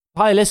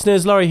Hi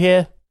listeners, Laurie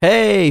here.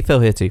 Hey, Phil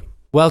here too.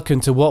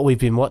 Welcome to What We've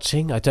Been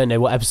Watching. I don't know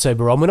what episode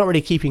we're on. We're not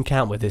really keeping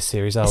count with this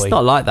series, are we? It's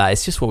not like that.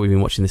 It's just what we've been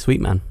watching this week,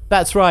 man.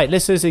 That's right.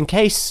 Listeners, in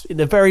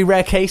the very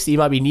rare case that you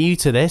might be new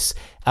to this,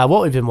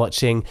 what we've been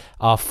watching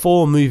are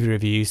 4 movie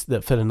reviews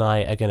that Phil and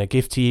I are going to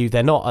give to you.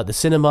 They're not at the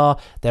cinema,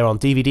 they're on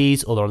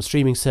DVDs or they're on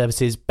streaming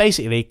services.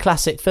 Basically,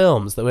 classic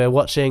films that we're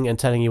watching and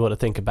telling you what to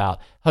think about.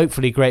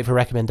 Hopefully great for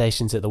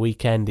recommendations at the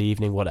weekend, the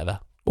evening, whatever.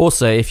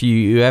 Also, if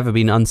you've ever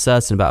been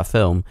uncertain about a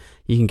film,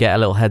 you can get a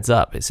little heads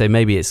up. So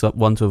maybe it's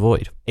one to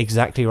avoid.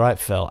 Exactly right,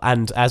 Phil.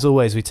 And as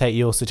always, we take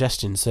your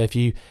suggestions. So if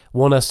you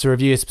want us to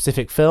review a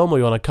specific film or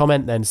you want to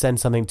comment, then send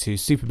something to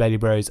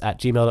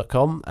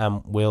superbabybros@gmail.com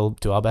and we'll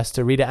do our best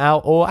to read it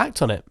out or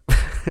act on it.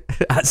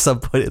 At some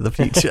point in the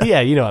future. Yeah,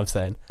 you know what I'm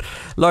saying.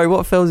 Laurie,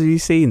 what films have you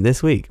seen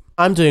this week?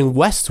 I'm doing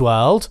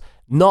Westworld,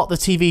 not the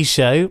TV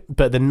show,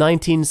 but the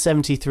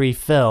 1973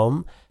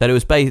 film. That it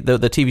was based, the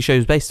TV show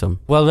was based on?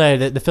 Well, no,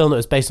 the film that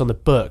was based on the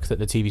book that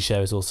the TV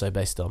show is also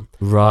based on.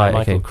 Right,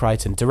 Michael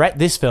Crichton.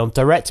 This film,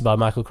 directed by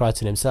Michael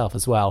Crichton himself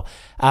as well.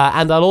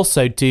 And I'll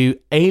also do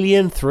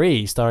Alien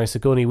 3, starring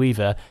Sigourney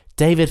Weaver,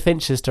 David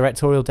Fincher's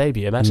directorial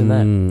debut. Imagine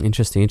that.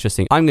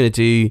 Interesting. I'm going to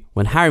do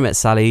When Harry Met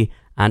Sally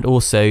and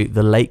also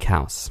The Lake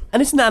House. And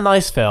isn't that a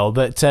nice, Phil,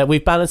 that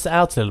we've balanced it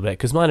out a little bit,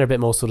 because mine are a bit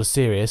more sort of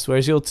serious,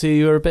 whereas your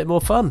two are a bit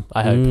more fun,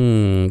 I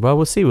hope. Well,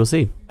 we'll see. Do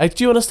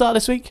you want to start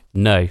this week?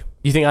 No.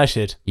 You think I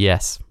should?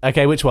 Yes.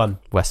 Okay, which one?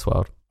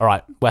 Westworld. All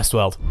right,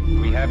 Westworld.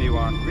 We have you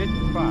on grid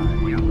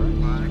 5.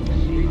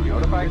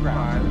 Notify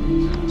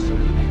ground.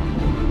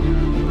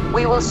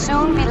 We will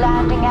soon be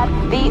landing at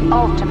the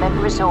ultimate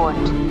resort,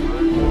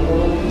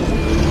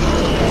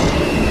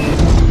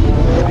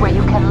 where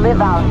you can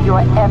live out your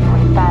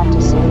every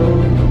fantasy.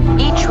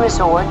 Each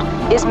resort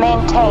is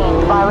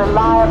maintained by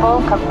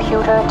reliable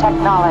computer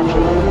technology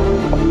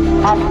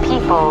and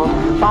people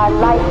by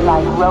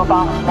lifelike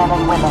robot men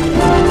and women.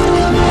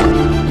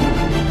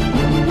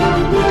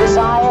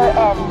 Desire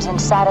ends in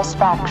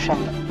satisfaction,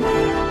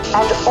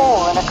 and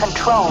all in a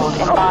controlled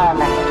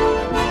environment.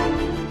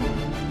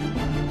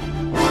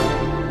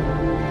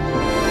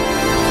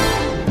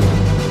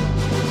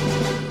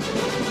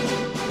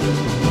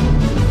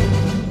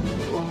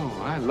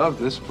 I love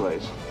this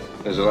place.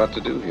 There's a lot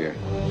to do here.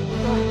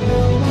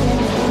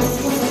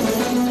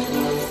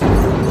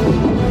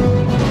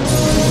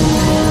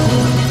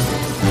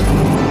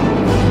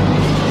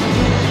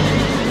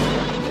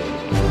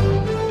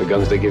 The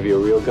guns they give you are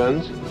real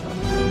guns?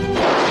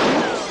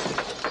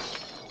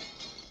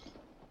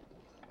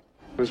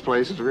 This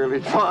place is really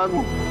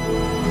fun.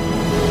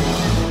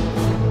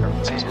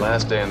 It's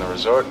last day in the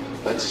resort.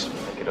 Let's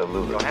make it a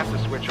Lulu. You don't have to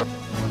switch.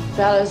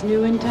 Fellas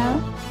new in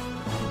town?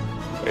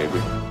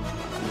 Maybe.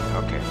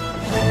 Okay.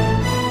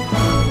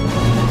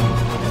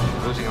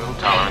 Losing a little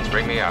tolerance.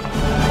 Bring me up.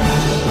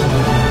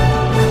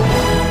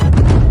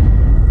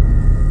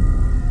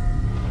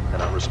 They're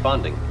not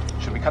responding.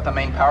 Should we cut the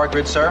main power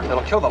grid, sir?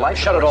 It'll kill the life.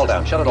 Shut it all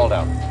down. Shut it all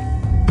down.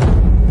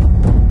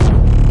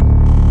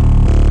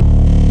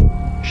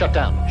 Shut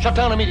down. Shut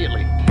down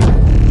immediately.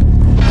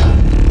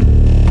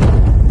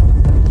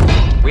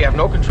 We have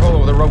no control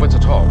over the robots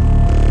at all.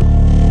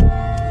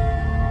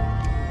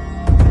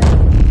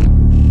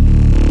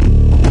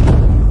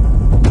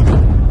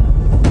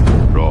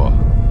 Raw.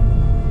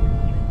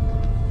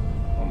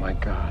 Oh my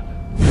God.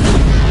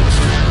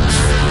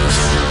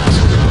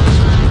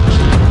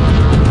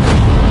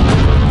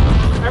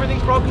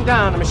 Everything's broken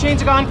down. The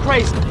machines are gone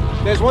crazy.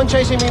 There's one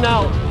chasing me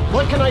now.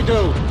 What can I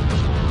do?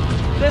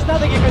 There's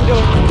nothing you can do.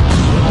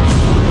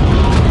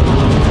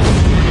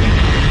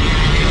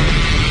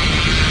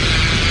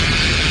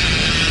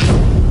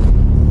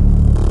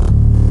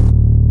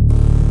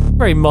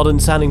 Very modern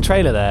sounding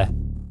trailer there.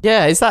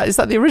 Yeah, is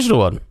that the original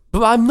one?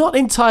 But I'm not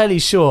entirely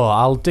sure.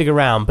 I'll dig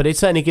around, but it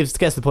certainly gets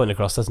the point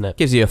across, doesn't it?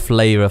 Gives you a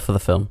flavour for the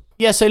film.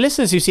 Yeah, so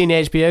listeners who've seen the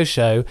HBO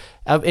show,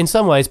 in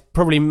some ways,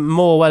 probably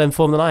more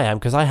well-informed than I am,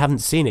 because I haven't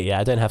seen it yet.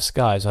 I don't have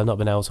Sky, so I've not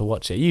been able to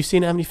watch it. You've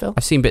seen it, haven't you, Phil?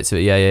 I've seen bits of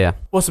it, yeah.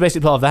 What's the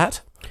basic plot of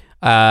that?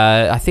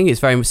 I think it's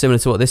very similar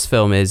to what this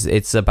film is.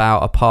 It's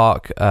about a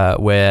park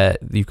where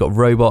you've got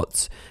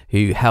robots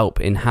who help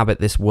inhabit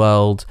this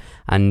world,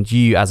 and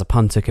you as a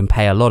punter can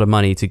pay a lot of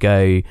money to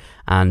go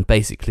and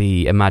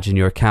basically imagine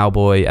you're a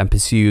cowboy and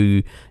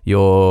pursue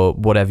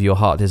whatever your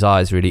heart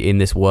desires really in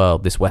this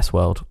world, this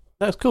Westworld.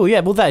 That's cool. Yeah,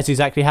 well, that is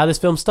exactly how this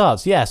film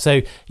starts. Yeah,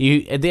 so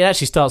it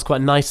actually starts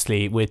quite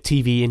nicely with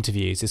TV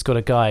interviews. It's got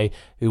a guy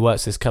who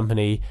works this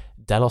company,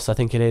 Delos, I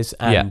think it is,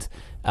 and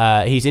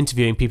he's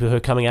interviewing people who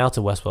are coming out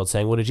of Westworld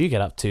saying, what did you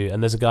get up to?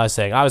 And there's a guy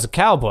saying, I was a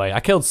cowboy. I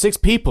killed 6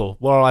 people.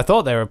 Well, I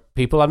thought they were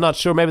people. I'm not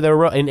sure. Maybe they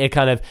were... And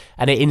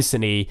it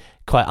instantly,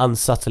 quite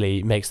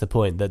unsubtly, makes the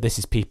point that this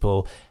is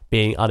people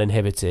being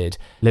uninhibited.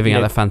 Living out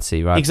their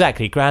fantasy, right?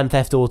 Exactly. Grand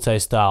Theft Auto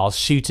style,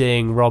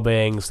 shooting,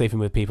 robbing, sleeping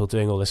with people,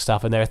 doing all this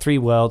stuff. And there are 3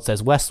 worlds.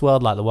 There's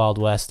Westworld, like the Wild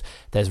West.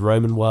 There's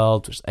Roman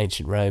world, which is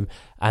ancient Rome.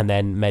 And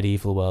then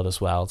medieval world as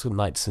well. It's got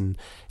knights and,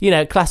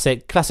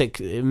 classic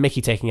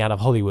Mickey taking out of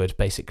Hollywood,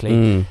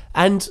 basically.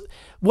 And,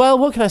 well,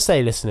 what can I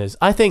say, listeners?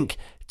 I think,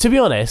 to be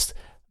honest,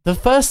 The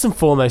first and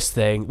foremost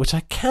thing, which I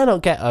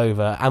cannot get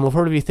over and will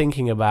probably be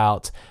thinking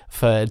about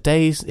for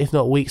days, if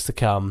not weeks to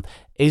come,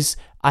 is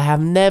I have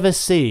never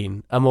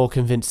seen a more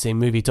convincing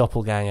movie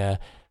doppelganger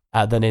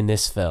than in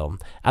this film.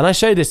 And I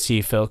showed this to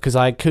you, Phil, because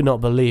I could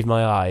not believe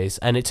my eyes,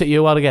 and it took you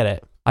a while to get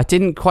it. I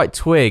didn't quite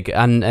twig,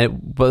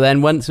 but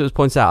then once it was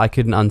pointed out, I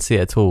couldn't unsee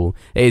it at all.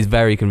 It is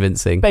very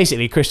convincing.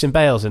 Basically, Christian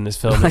Bale's in this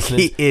film.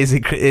 He is.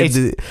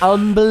 It's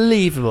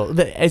unbelievable.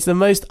 It's the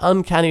most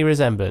uncanny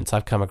resemblance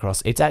I've come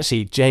across. It's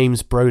actually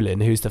James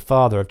Brolin, who's the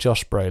father of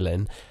Josh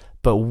Brolin.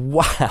 But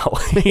wow,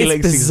 he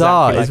looks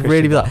bizarre. Exactly like it's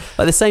really bizarre.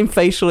 Like the same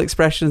facial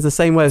expressions, the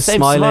same way of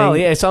smiling. Smile,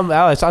 yeah,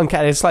 it's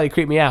uncanny. It slightly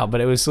creeped me out,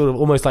 but it was sort of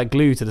almost like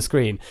glue to the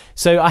screen.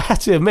 So I have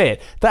to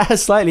admit that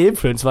has slightly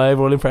influenced my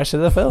overall impression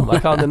of the film. I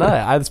can't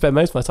deny it. I had spent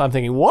most of my time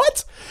thinking,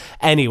 what?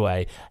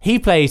 Anyway, he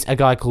plays a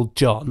guy called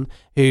John,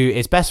 who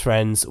is best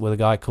friends with a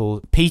guy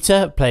called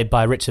Peter, played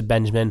by Richard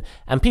Benjamin,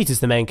 and Peter's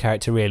the main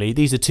character, really.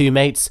 These are two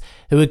mates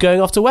who are going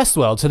off to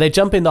Westworld. So they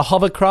jump in the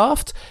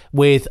hovercraft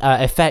with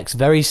effects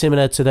very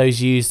similar to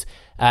those used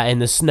in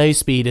the snow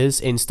speeders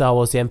in Star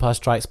Wars The Empire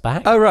Strikes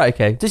Back. Oh, right,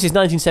 okay. This is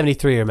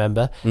 1973,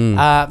 remember?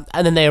 And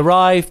then they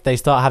arrive, they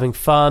start having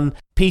fun.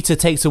 Peter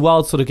takes a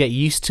while to sort of get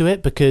used to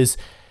it because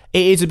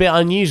it is a bit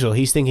unusual.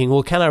 He's thinking,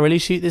 well, can I really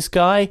shoot this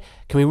guy?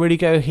 Can we really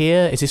go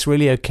here? Is this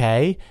really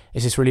okay?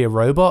 Is this really a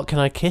robot? Can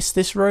I kiss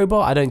this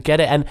robot? I don't get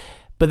it.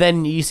 But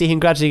then you see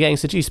him gradually getting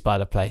seduced by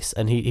the place,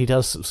 and he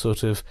does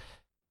sort of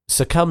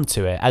succumb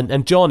to it.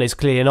 And John is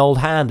clearly an old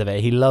hand of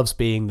it. He loves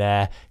being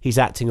there. He's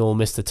acting all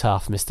Mr.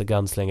 Tough, Mr.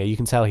 Gunslinger. You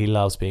can tell he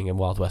loves being in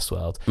Wild West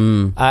World.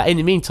 In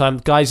the meantime,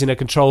 guys in a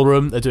control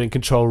room, they're doing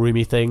control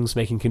roomy things,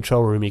 making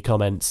control roomy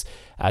comments,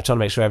 trying to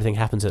make sure everything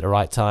happens at the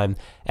right time,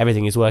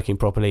 everything is working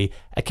properly,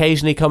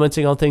 occasionally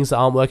commenting on things that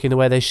aren't working the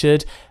way they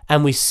should.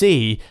 And we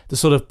see the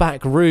sort of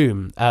back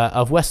room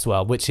of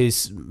Westworld, which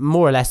is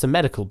more or less a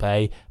medical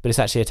bay, but it's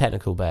actually a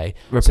technical bay.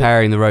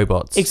 Repairing the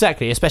robots.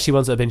 Exactly, especially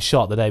ones that have been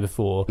shot the day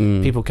before.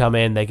 People come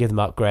in, they give them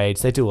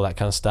upgrades, they do all that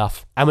kind of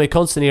stuff. And we're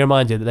constantly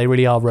reminded that they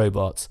really are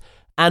robots.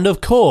 And of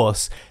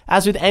course,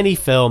 as with any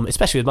film,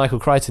 especially with Michael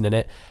Crichton in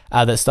it,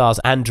 that stars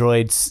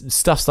androids,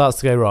 stuff starts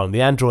to go wrong.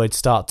 The androids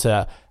start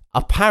to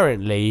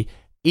apparently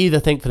either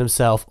think for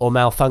themselves or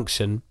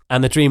malfunction,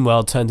 and the dream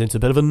world turns into a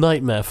bit of a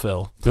nightmare,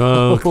 Phil.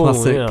 Oh,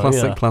 classic,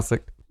 yeah.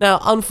 classic. Now,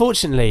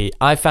 unfortunately,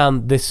 I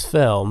found this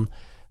film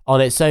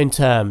on its own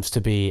terms to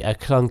be a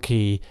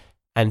clunky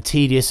and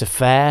tedious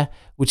affair,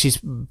 which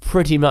is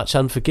pretty much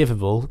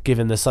unforgivable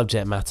given the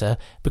subject matter,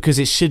 because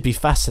it should be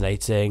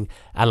fascinating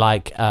and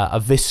like a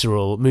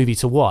visceral movie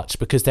to watch,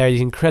 because there are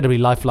these incredibly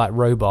lifelike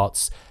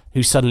robots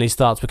who suddenly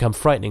start to become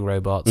frightening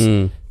robots.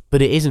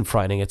 But it isn't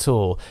frightening at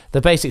all.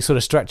 The basic sort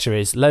of structure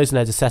is loads and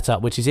loads of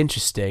setup, which is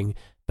interesting,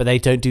 but they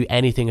don't do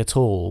anything at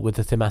all with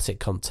the thematic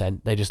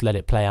content. They just let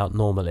it play out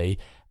normally.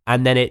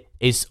 And then it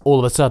is all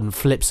of a sudden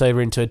flips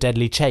over into a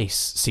deadly chase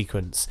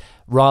sequence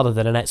rather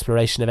than an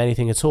exploration of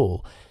anything at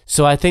all.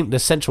 So I think the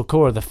central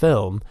core of the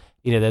film,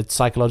 you know, the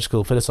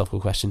psychological,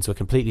 philosophical questions were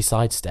completely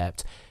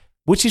sidestepped,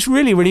 which is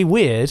really, really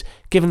weird,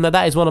 given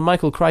that is one of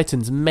Michael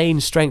Crichton's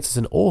main strengths as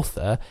an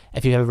author,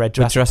 if you've ever read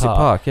Jurassic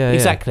Park. Yeah,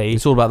 exactly. Yeah.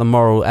 It's all about the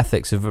moral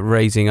ethics of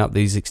raising up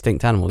these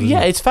extinct animals, isn't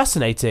it? It's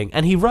fascinating,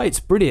 and he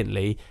writes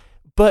brilliantly,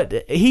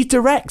 but he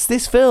directs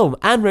this film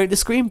and wrote the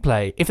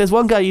screenplay. If there's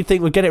one guy you'd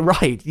think would get it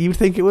right, you'd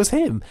think it was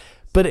him.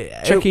 But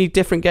tricky,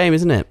 different game,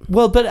 isn't it?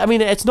 Well, but I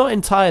mean, it's not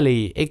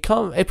entirely. It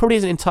probably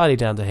isn't entirely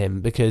down to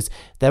him, because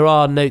there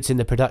are notes in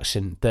the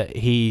production that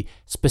he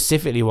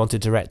specifically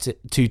wanted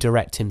to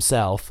direct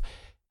himself,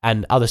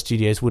 and other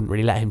studios wouldn't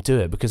really let him do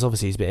it because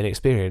obviously he's a bit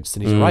inexperienced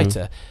and he's a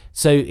writer.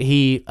 So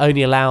he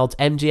only allowed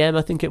MGM,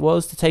 I think it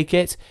was, to take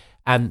it.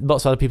 And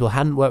lots of other people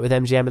hadn't worked with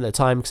MGM at the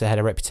time because they had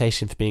a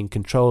reputation for being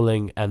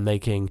controlling and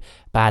making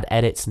bad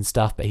edits and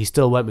stuff. But he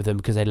still went with them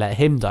because they let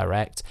him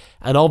direct.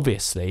 And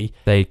obviously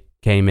they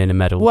came in and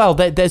meddled. Well,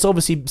 there's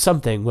obviously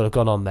something would have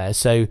gone on there.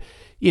 So,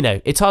 you know,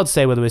 it's hard to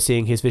say whether we're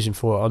seeing his vision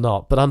for it or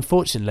not. But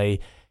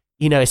unfortunately,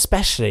 you know,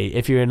 especially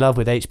if you're in love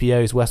with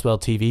HBO's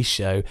Westworld TV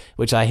show,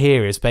 which I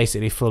hear is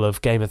basically full of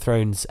Game of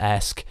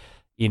Thrones-esque,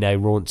 you know,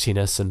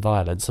 raunchiness and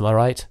violence. Am I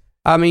right?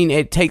 I mean,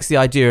 it takes the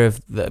idea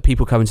of the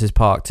people coming to this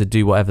park to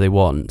do whatever they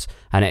want,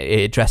 and it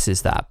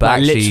addresses that. But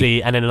actually,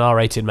 literally, and in an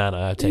R-rated manner,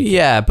 I take it.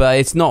 Yeah, but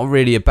it's not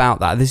really about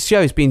that. This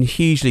show has been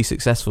hugely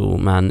successful,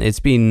 man.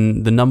 It's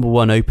been the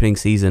 #1 opening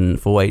season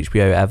for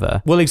HBO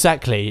ever. Well,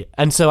 exactly.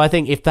 And so I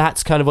think if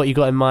that's kind of what you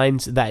got in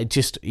mind, that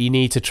you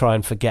need to try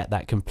and forget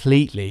that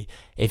completely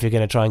if you're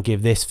going to try and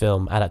give this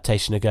film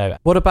adaptation a go.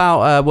 What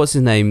about, what's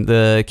his name,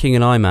 the King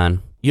and I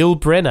man? Yul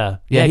Brynner.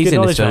 Yeah, he's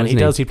in this film, He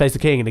does. He plays the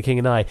king in The King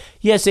and I.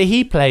 Yeah, so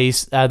he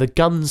plays the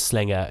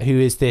gunslinger, who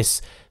is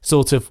this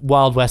sort of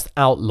Wild West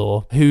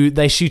outlaw who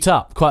they shoot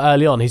up quite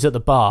early on. He's at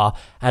the bar,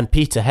 and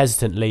Peter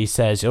hesitantly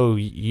says, "Oh,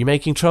 you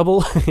making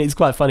trouble?" It's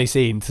quite a funny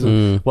scene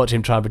to watch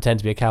him try and pretend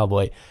to be a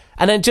cowboy.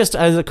 And then just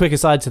as a quick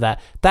aside to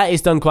that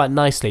is done quite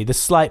nicely. The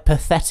slight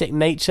pathetic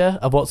nature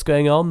of what's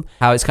going on.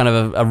 How it's kind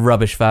of a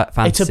rubbish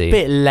fantasy. It's a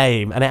bit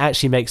lame, and it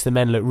actually makes the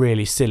men look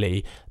really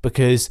silly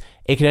because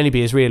it can only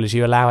be as real as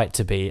you allow it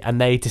to be,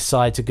 and they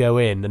decide to go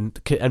in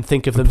and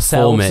think of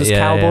themselves as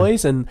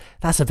cowboys, and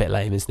that's a bit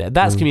lame, isn't it?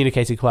 That's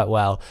communicated quite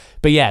well.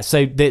 But yeah,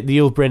 so the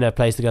Yul Brynner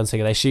plays the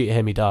gunslinger, they shoot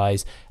him, he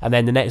dies, and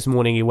then the next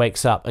morning he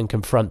wakes up and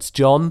confronts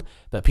John,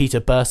 but Peter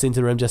bursts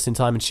into the room just in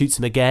time and shoots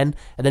him again,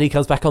 and then he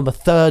comes back on the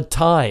third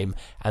time,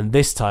 and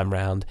this time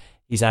round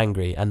he's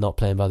angry and not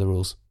playing by the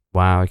rules.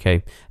 Wow,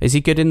 okay. Is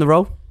he good in the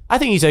role? I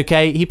think he's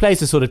okay. He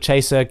plays the sort of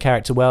chaser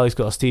character well. He's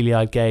got a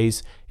steely-eyed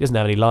gaze. He doesn't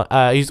have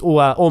any he's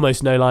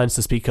almost no lines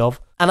to speak of.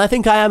 And I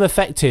think I am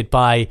affected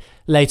by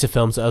later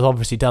films that have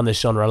obviously done this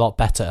genre a lot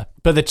better.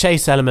 But the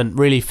chase element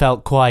really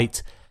felt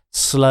quite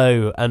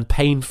slow and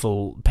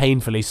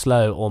painfully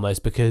slow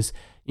almost, because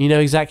you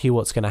know exactly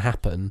what's going to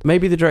happen.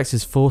 Maybe the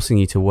director's forcing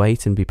you to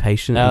wait and be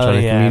patient and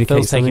trying to communicate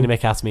Phil's something. taking the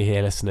mick out of me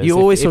here, listeners. You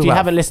always if you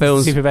haven't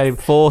listened to Superbad,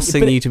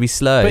 forcing you to be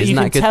slow. But Isn't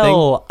that a good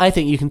thing? I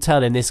think you can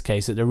tell in this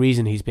case that the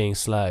reason he's being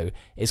slow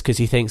is because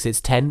he thinks it's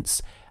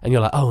tense, and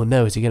you're like, oh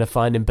no, is he going to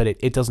find him? But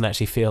it doesn't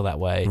actually feel that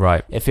way.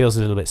 Right. It feels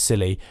a little bit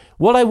silly.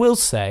 What I will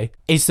say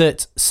is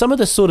that some of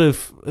the sort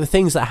of the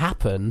things that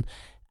happen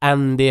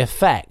and the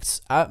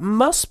effects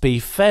must be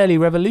fairly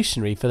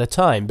revolutionary for the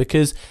time,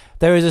 because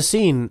there is a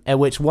scene in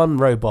which one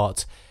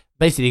robot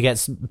basically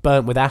gets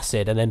burnt with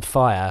acid and then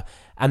fire,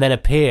 and then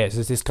appears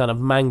as this kind of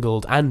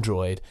mangled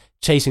android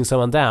chasing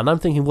someone down. I'm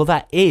thinking, well,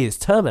 that is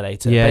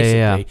Terminator, basically.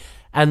 Yeah.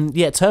 And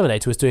yet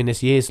Terminator was doing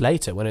this years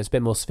later when it was a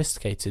bit more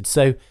sophisticated.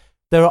 So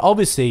there are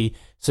obviously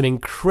some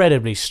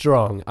incredibly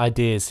strong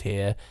ideas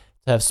here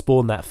to have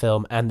spawned that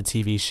film and the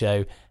TV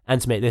show,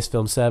 and to make this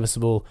film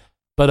serviceable.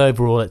 But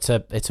overall, it's a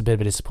bit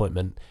of a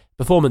disappointment.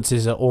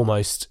 Performances are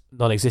almost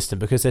non-existent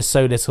because there's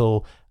so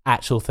little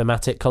actual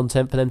thematic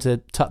content for them to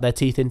tuck their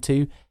teeth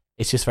into.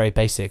 It's just very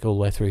basic all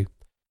the way through.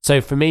 So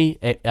for me,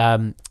 it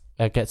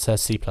gets a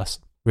C+.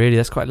 Really?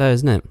 That's quite low,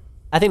 isn't it?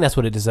 I think that's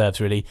what it deserves,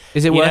 really.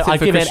 Is it worth it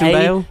for Christian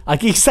Bale?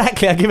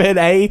 Exactly. I give it an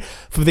A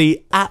for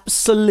the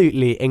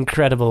absolutely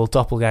incredible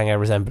doppelganger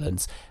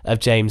resemblance of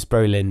James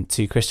Brolin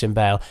to Christian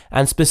Bale.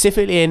 And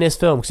specifically in this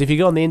film, because if you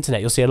go on the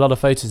internet, you'll see a lot of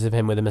photos of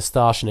him with a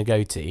moustache and a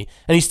goatee.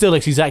 And he still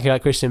looks exactly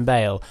like Christian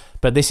Bale.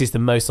 But this is the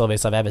most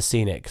obvious I've ever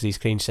seen it, because he's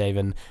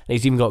clean-shaven. And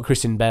he's even got a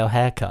Christian Bale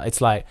haircut.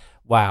 It's like,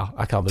 wow,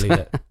 I can't believe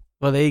it.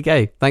 Well, there you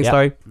go. Thanks,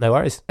 Laurie. No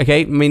worries.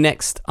 Okay, me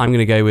next, I'm going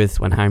to go with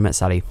When Harry Met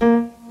Sally.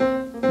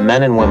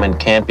 Men and women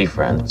can't be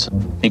friends,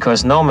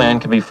 because no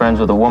man can be friends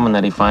with a woman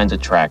that he finds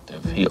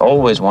attractive. He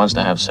always wants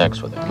to have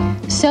sex with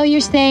her. So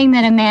you're saying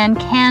that a man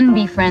can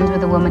be friends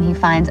with a woman he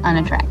finds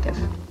unattractive?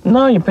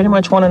 No, you pretty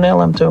much want to nail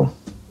him, too.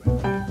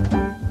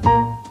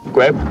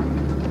 Grape?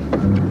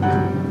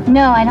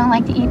 No, I don't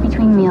like to eat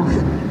between meals.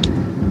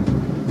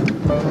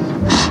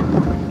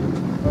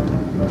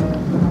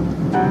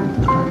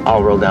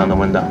 I'll roll down the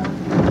window.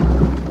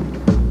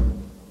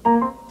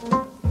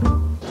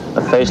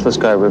 A faceless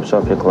guy rips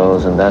off your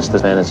clothes, and that's the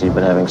fantasy you've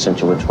been having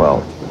since you were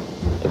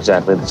 12.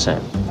 Exactly the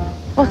same.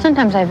 Well,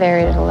 sometimes I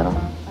varied it a little.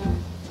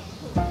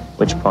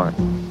 Which part?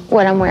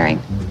 What I'm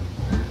wearing.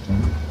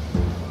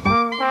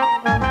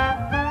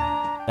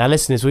 Now,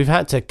 listeners, we've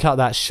had to cut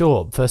that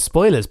short for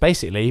spoilers,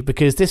 basically,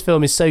 because this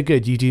film is so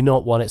good, you do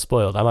not want it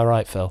spoiled. Am I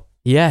right, Phil?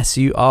 Yes,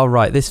 you are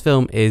right. This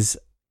film is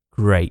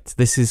great.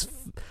 This is...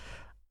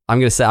 I'm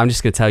just going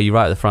to tell you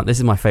right at the front, this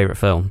is my favourite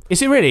film.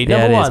 Is it really?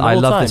 Number one? I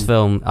love this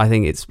film. I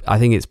think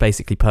it's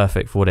basically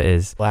perfect for what it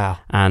is. Wow.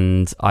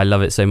 And I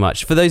love it so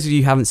much. For those of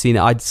you who haven't seen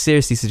it, I'd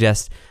seriously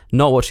suggest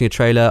not watching a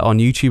trailer on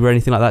YouTube or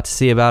anything like that to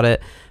see about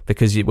it,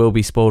 because it will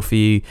be spoiled for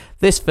you.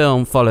 This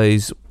film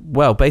follows,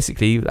 well,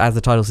 basically, as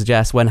the title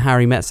suggests, When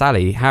Harry Met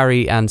Sally.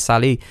 Harry and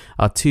Sally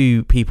are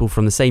two people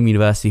from the same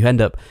university who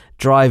end up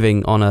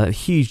driving on a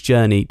huge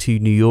journey to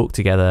New York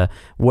together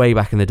way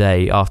back in the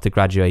day after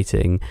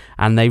graduating,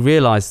 and they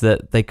realise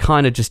that they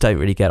kind of just don't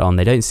really get on.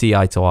 They don't see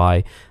eye to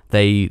eye.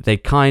 They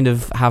kind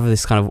of have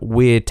this kind of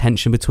weird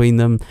tension between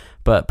them,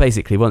 but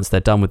basically once they're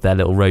done with their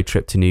little road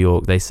trip to New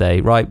York, they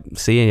say, right,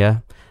 see ya,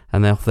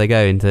 and off they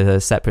go into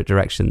separate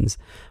directions.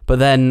 But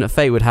then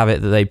fate would have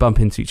it that they bump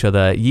into each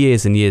other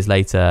years and years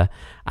later,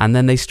 and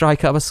then they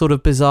strike up a sort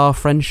of bizarre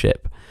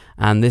friendship.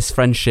 And this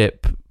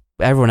friendship,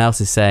 everyone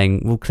else is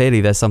saying, well, clearly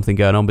there's something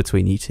going on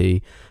between you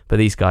two, but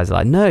these guys are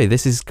like, no,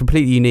 this is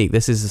completely unique,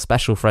 this is a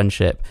special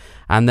friendship.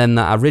 And then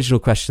that original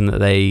question that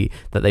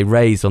they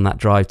raised on that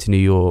drive to New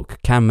York,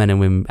 can men and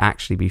women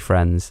actually be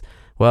friends?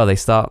 Well, they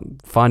start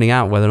finding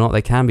out whether or not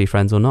they can be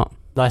friends or not.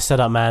 Nice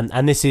setup, man.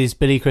 And this is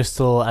Billy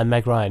Crystal and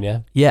Meg Ryan, yeah?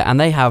 Yeah, and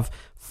they have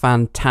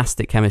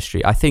fantastic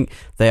chemistry. I think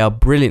they are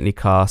brilliantly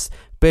cast.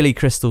 Billy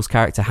Crystal's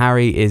character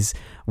Harry is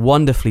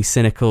wonderfully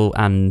cynical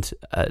and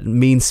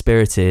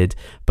mean-spirited,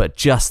 but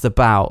just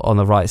about on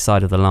the right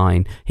side of the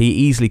line. He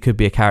easily could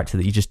be a character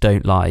that you just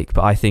don't like,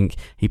 but I think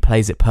he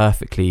plays it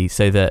perfectly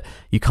so that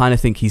you kind of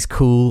think he's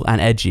cool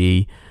and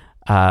edgy,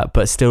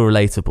 but still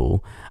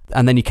relatable.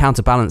 And then you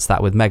counterbalance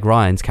that with Meg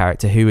Ryan's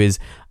character, who is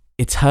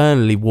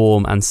eternally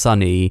warm and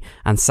sunny,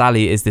 and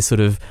Sally is this sort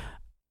of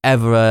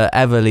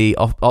everly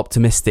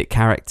optimistic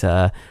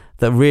character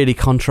that really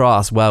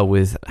contrasts well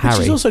with Harry.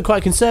 She's also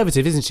quite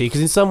conservative, isn't she?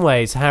 Because in some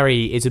ways,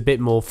 Harry is a bit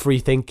more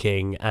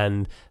free-thinking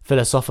and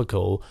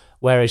philosophical,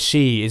 whereas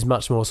she is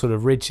much more sort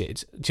of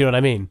rigid. Do you know what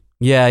I mean?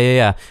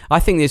 Yeah. I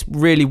think it's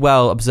really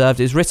well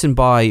observed. It's written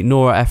by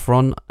Nora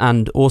Ephron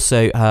and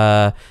also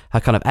her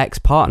kind of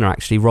ex-partner,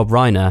 actually, Rob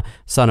Reiner,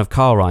 son of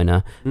Carl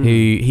Reiner, who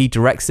he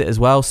directs it as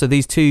well. So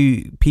these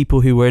two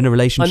people who were in a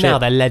relationship... And now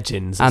they're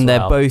legends and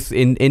they're both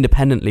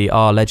independently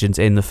are legends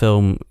in the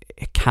film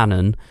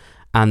canon.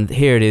 And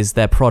here it is,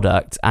 their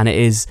product, and it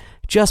is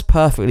just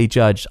perfectly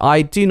judged.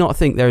 I do not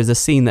think there is a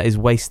scene that is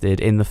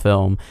wasted in the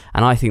film,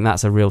 and I think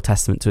that's a real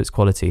testament to its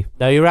quality.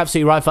 No, you're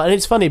absolutely right. And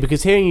it's funny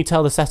because hearing you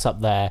tell the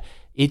setup there,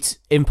 it's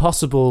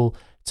impossible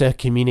to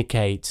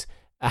communicate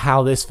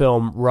how this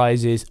film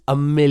rises a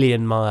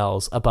million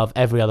miles above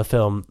every other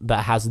film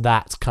that has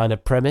that kind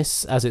of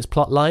premise as its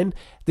plot line.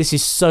 This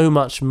is so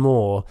much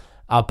more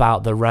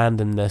about the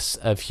randomness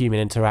of human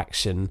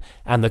interaction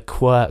and the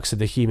quirks of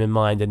the human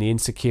mind and the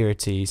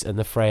insecurities and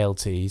the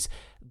frailties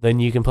than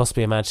you can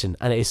possibly imagine.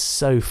 And it is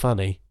so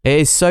funny.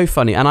 It is so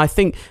funny. And I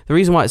think the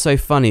reason why it's so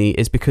funny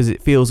is because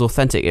it feels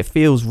authentic. It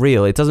feels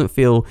real. It doesn't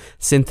feel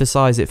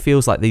synthesized. It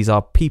feels like these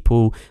are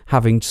people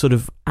having sort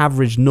of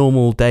average,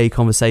 normal day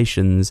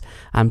conversations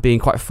and being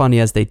quite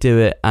funny as they do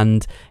it.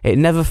 And it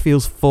never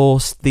feels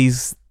forced.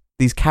 These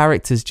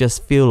characters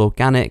just feel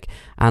organic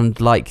and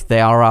like they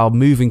are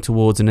moving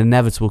towards an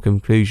inevitable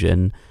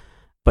conclusion.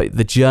 But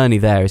the journey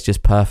there is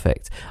just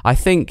perfect. I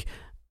think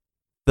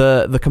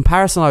the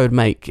comparison I would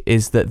make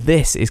is that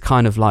this is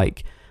kind of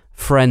like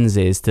Friends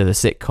is to the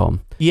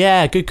sitcom.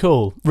 Yeah, good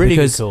call. Really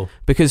good call.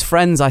 Because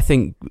Friends, I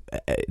think,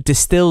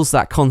 distills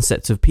that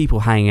concept of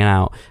people hanging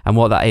out and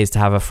what that is to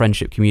have a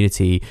friendship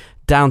community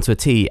down to a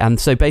T. And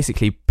so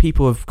basically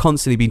people have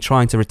constantly been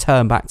trying to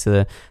return back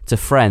to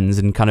Friends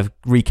and kind of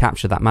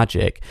recapture that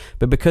magic.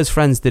 But because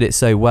Friends did it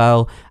so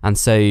well and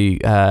so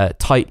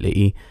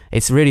tightly,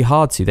 it's really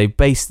hard to.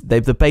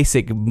 The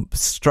basic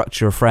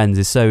structure of Friends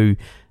is so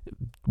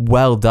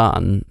well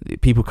done,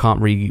 people can't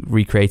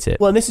recreate it.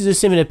 Well, and this is a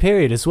similar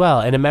period as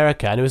well in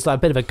America, and it was like a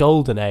bit of a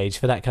golden age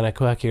for that kind of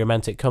quirky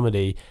romantic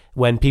comedy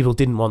when people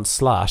didn't want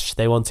slush,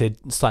 they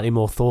wanted slightly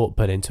more thought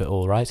put into it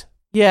all, right?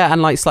 Yeah,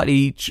 and like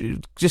slightly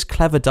just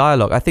clever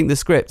dialogue. I think the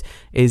script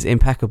is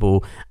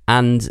impeccable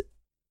and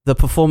the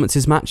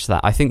performances match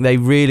that. I think they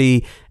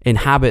really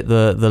inhabit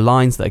the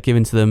lines that are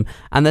given to them,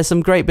 and there's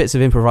some great bits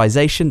of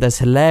improvisation. There's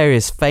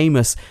hilarious,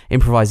 famous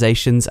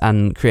improvisations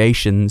and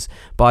creations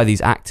by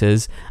these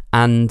actors,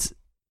 and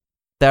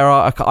there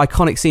are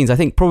iconic scenes. I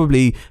think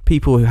probably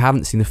people who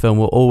haven't seen the film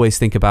will always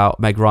think about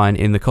Meg Ryan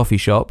in the coffee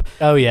shop.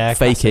 Oh yeah,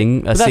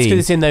 faking classic. a But that's scene. because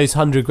it's in those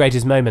 100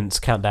 greatest moments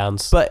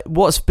countdowns. But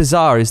what's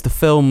bizarre is the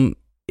film.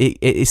 It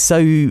is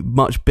so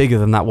much bigger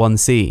than that one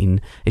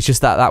scene. It's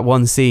just that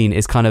one scene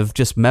is kind of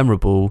just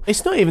memorable.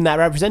 It's not even that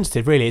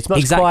representative, really. It's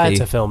much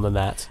quieter film than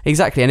that.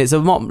 Exactly, and it's a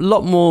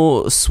lot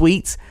more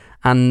sweet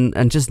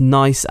and just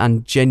nice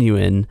and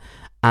genuine.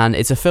 And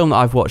it's a film that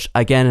I've watched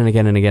again and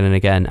again and again and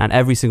again. And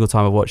every single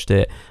time I've watched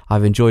it,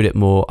 I've enjoyed it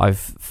more. I've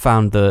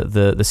found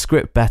the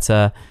script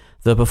better,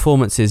 the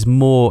performances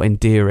more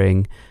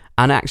endearing.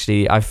 And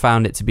actually, I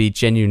found it to be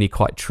genuinely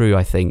quite true,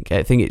 I think.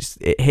 I think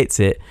it hits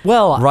it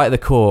right at the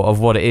core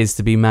of what it is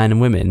to be men and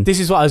women. This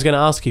is what I was going to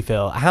ask you,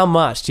 Phil. How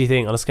much do you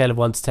think, on a scale of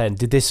 1 to 10,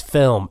 did this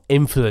film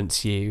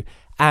influence you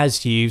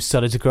as you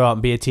started to grow up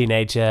and be a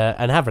teenager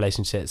and have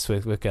relationships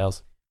with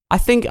girls? I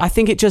think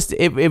it just...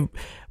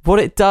 what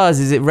it does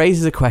is it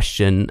raises a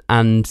question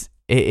and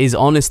it is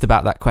honest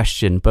about that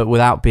question, but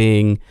without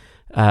being...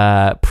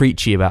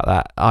 preachy about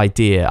that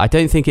idea. I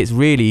don't think it's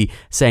really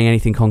saying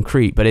anything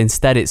concrete, but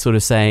instead it's sort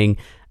of saying,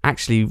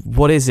 actually,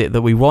 what is it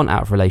that we want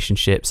out of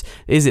relationships?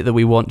 Is it that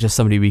we want just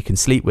somebody we can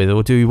sleep with,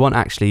 or do we want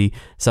actually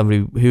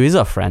somebody who is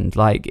our friend?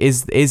 Like,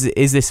 is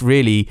this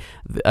really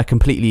a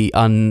completely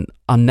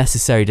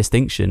unnecessary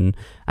distinction?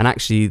 And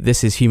actually,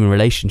 this is human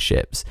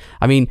relationships.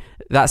 I mean,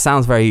 that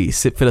sounds very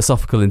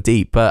philosophical and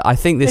deep, but I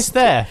think this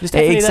it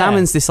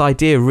examines this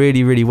idea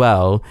really, really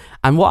well.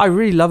 And what I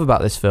really love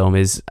about this film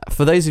is,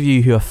 for those of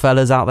you who are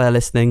fellas out there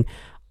listening,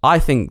 I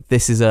think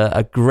this is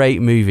a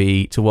great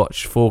movie to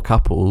watch for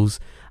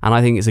couples, and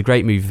I think it's a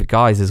great movie for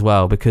guys as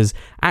well, because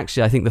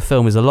actually I think the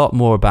film is a lot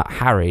more about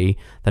Harry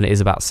than it is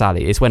about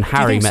Sally. It's when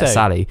Harry met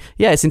Sally.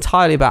 Yeah, it's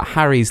entirely about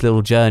Harry's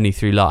little journey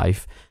through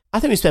life. I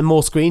think we spent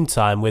more screen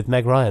time with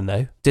Meg Ryan,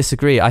 though.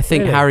 Disagree. I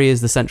think Harry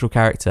is the central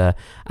character,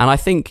 and I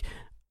think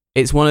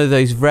it's one of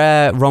those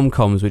rare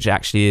rom-coms which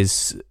actually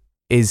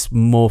is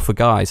more for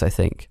guys, I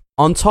think.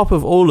 On top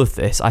of all of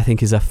this, I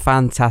think is a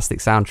fantastic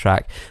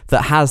soundtrack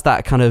that has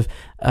that kind of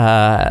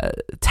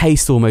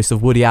taste almost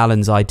of Woody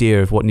Allen's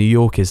idea of what New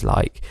York is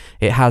like.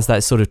 It has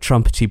that sort of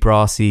trumpety,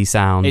 brassy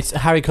sound. It's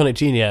Harry Connick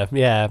Jr.,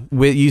 yeah.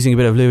 We're using a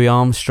bit of Louis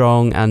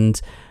Armstrong, and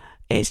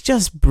it's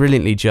just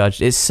brilliantly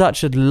judged. It's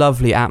such a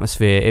lovely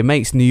atmosphere. It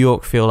makes New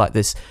York feel like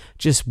this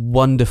just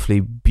wonderfully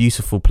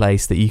beautiful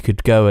place that you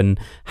could go and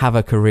have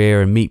a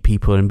career and meet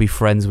people and be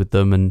friends with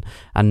them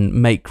and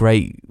make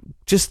great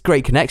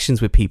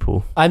connections with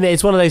people. I mean,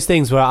 it's one of those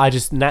things where I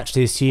just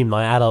naturally assume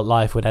my adult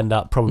life would end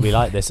up probably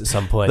like this at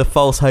some point. The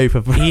false hope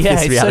of yeah,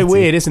 this it's reality. so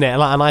weird, isn't it?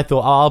 And I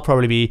thought, I'll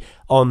probably be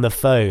on the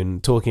phone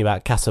talking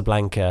about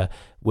Casablanca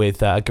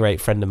with a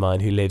great friend of mine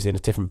who lives in a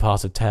different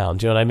part of town.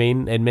 Do you know what I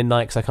mean? In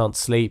midnight, because I can't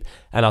sleep.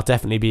 And I'll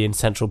definitely be in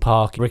Central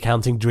Park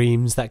recounting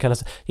dreams, that kind of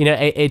stuff. You know,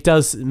 it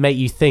does make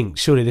you think,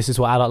 surely this is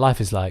what adult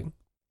life is like.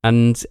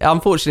 And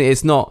unfortunately,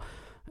 it's not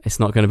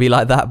going to be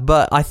like that.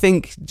 But I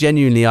think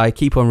genuinely I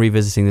keep on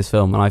revisiting this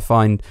film, and I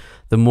find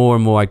the more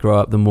and more I grow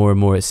up, the more and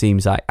more it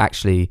seems like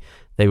actually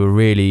they were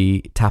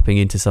really tapping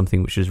into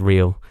something which was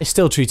real. It's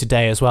still true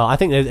today as well. I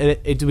think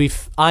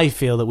that I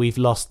feel that we've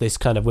lost this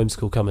kind of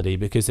whimsical comedy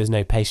because there's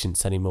no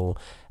patience anymore.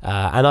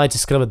 And I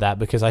discovered that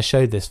because I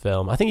showed this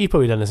film, I think you've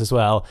probably done this as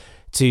well,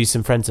 to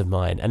some friends of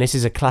mine. And this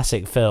is a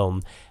classic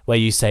film where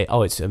you say,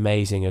 oh, it's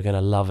amazing, you're going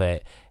to love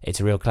it,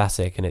 it's a real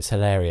classic and it's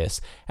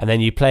hilarious. And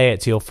then you play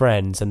it to your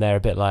friends and they're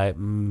a bit like,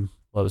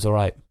 well, it was all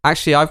right.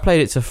 Actually, I've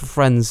played it to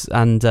friends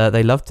and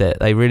they loved it.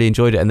 They really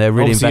enjoyed it and they're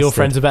really Obviously, invested. your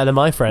friends are better than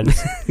my friends.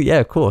 Yeah,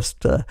 of course.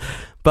 But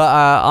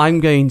I'm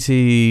going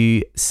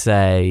to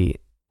say,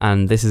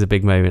 and this is a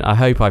big moment, I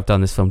hope I've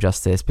done this film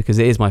justice because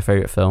it is my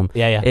favourite film.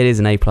 Yeah. It is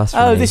an A+ for me.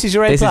 Oh, this is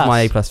your A+. This is my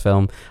A+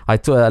 film.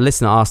 A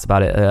listener asked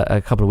about it a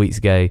couple of weeks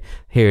ago.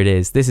 Here it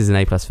is. This is an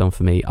A+ film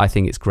for me. I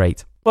think it's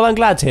great. Well, I'm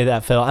glad to hear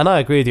that, Phil, and I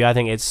agree with you. I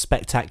think it's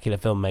spectacular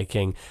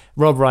filmmaking.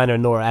 Rob Reiner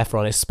and Nora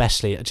Ephron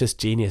especially are just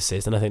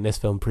geniuses, and I think this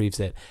film proves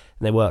it,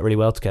 and they work really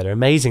well together.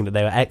 Amazing that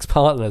they were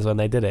ex-partners when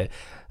they did it.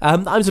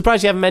 I'm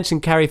surprised you haven't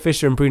mentioned Carrie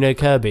Fisher and Bruno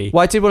Kirby.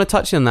 Well, I did want to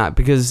touch on that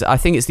because I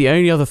think it's the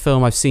only other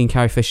film I've seen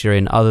Carrie Fisher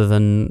in other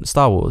than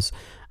Star Wars,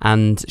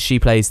 and she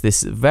plays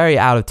this very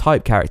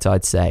out-of-type character,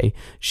 I'd say.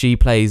 She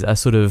plays a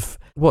sort of,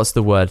 what's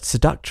the word,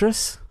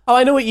 seductress? Oh,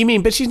 I know what you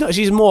mean, but she's not.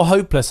 She's more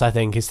hopeless, I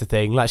think, is the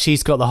thing. Like,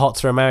 she's got the hots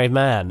for a married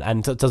man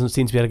and doesn't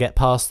seem to be able to get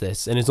past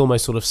this and is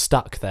almost sort of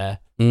stuck there.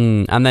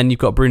 And then you've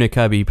got Bruno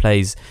Kirby who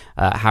plays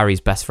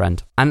Harry's best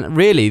friend. And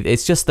really,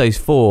 it's just those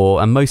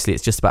four, and mostly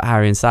it's just about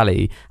Harry and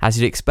Sally, as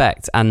you'd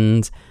expect.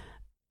 And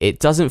it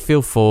doesn't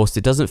feel forced.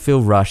 It doesn't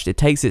feel rushed. It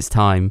takes its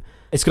time.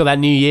 It's got that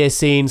New Year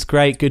scenes,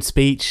 great, good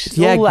speech.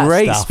 Yeah, all that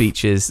great stuff.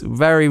 speeches,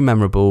 very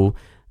memorable.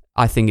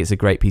 I think it's a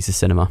great piece of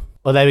cinema.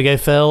 Well, there we go,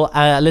 Phil.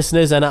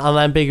 Listeners, an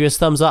unambiguous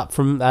thumbs up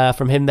from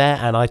him there,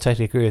 and I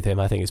totally agree with him.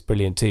 I think it's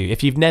brilliant too.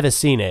 If you've never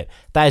seen it,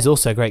 that is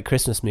also a great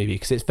Christmas movie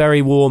because it's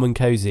very warm and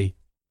cozy.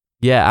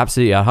 Yeah,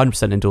 absolutely. I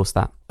 100% endorse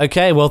that.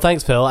 Okay, well,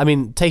 thanks, Phil. I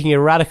mean, taking a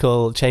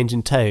radical change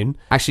in tone.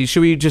 Actually,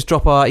 should we just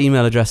drop our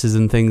email addresses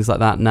and things like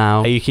that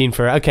now? Are you keen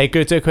for it? Okay,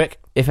 good. Do it quick.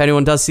 If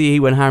anyone does see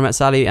When Harry Met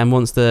Sally and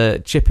wants to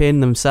chip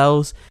in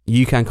themselves,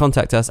 you can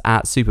contact us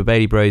at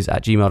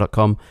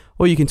superbaileybros@gmail.com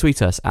or you can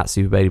tweet us at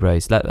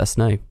superbaileybros. Let us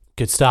know.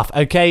 Good stuff.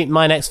 Okay,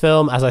 my next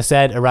film, as I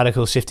said, a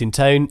radical shift in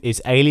tone,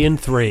 is Alien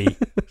 3.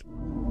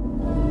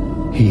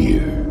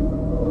 Here,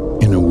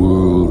 in a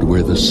world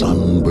where the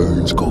sun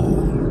burns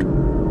cold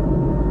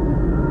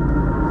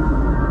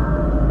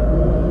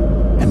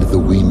and the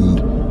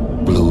wind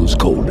blows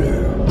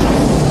colder,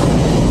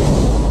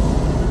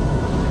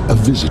 a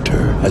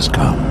visitor has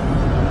come.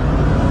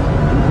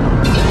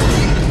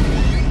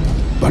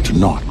 But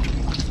not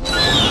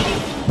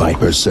by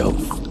herself.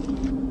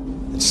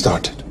 It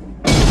started.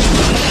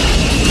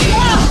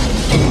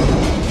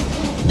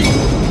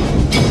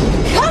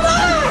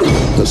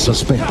 The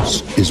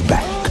suspense is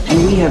back.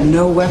 And we have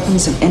no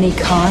weapons of any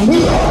kind?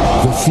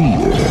 The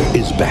fear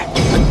is back.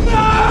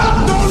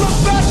 Ah! Don't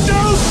look back,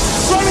 dude!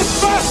 Run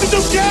as fast as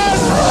you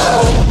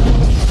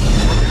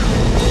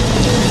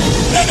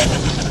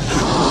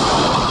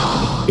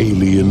can!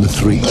 Alien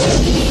 3.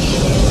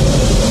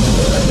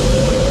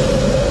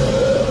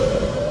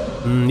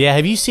 Yeah,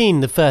 have you seen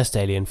the first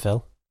Alien,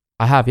 Phil?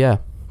 I have, yeah.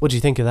 What do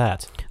you think of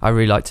that? I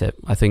really liked it.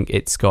 I think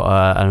it's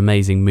got an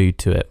amazing mood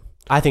to it.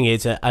 I think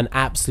it's an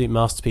absolute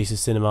masterpiece of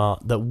cinema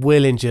that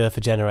will endure for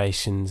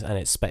generations, and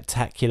it's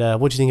spectacular.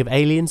 What do you think of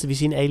Aliens? Have you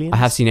seen Aliens? I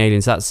have seen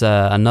Aliens. That's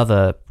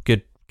another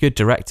good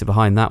director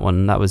behind that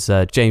one. That was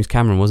James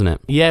Cameron, wasn't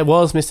it? Yeah, it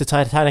was. Mr.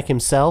 Titanic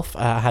himself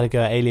had a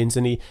go at Aliens,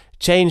 and he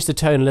changed the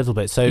tone a little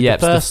bit. So the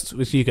first,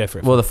 you go for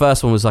it. Well, the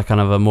first one was like kind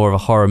of more of a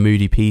horror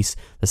moody piece.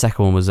 The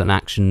second one was an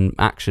action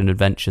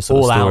adventure sort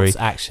of story. All out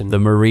action. The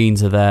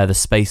Marines are there, the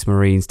Space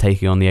Marines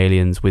taking on the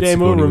aliens with Game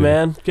Sigourney over, Weaver.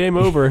 man. Game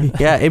over.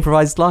 Yeah,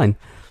 improvised line.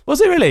 Was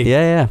it really?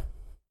 Yeah.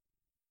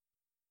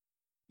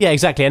 Yeah,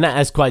 exactly. And that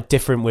is quite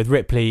different with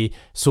Ripley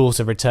sort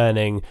of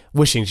returning,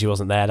 wishing she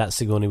wasn't there. That's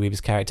Sigourney Weaver's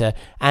character.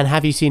 And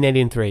have you seen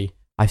Alien 3?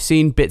 I've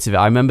seen bits of it.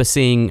 I remember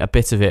seeing a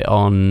bit of it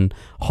on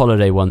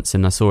holiday once,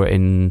 and I saw it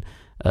in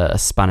a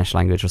Spanish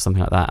language or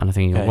something like that. And I'm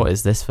thinking, okay, what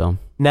is this film?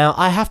 Now,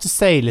 I have to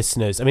say,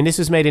 listeners, I mean, this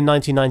was made in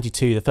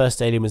 1992. The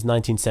first Alien was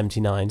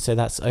 1979, so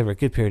that's over a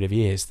good period of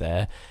years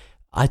there.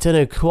 I don't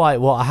know quite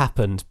what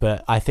happened,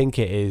 but I think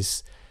it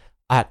is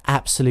an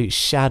absolute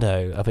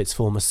shadow of its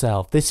former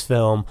self. This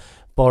film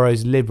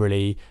borrows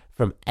liberally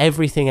from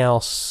everything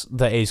else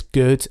that is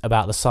good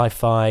about the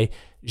sci-fi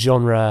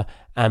genre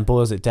and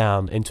boils it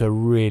down into a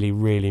really,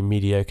 really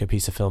mediocre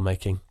piece of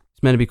filmmaking.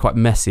 It's meant to be quite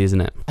messy,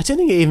 isn't it? I don't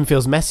think it even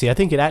feels messy. I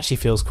think it actually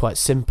feels quite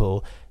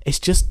simple. It's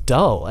just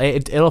dull.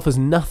 It offers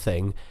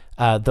nothing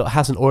that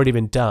hasn't already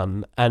been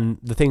done, and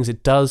the things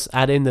it does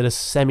add in that are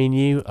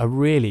semi-new are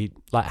really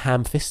like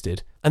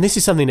ham-fisted. And this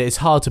is something that is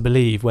hard to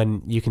believe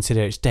when you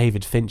consider it's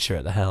David Fincher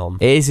at the helm.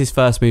 It is his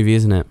first movie,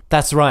 isn't it?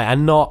 That's right,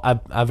 and not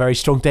a very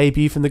strong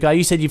debut from the guy.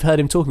 You said you've heard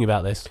him talking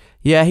about this.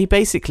 Yeah, he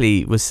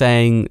basically was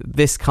saying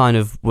this kind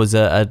of was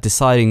a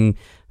deciding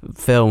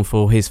film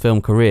for his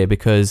film career,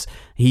 because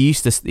he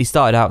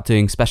started out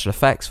doing special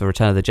effects for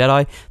Return of the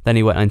Jedi, then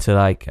he went into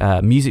like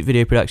music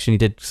video production. He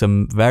did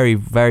some very,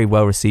 very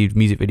well received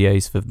music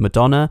videos for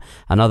Madonna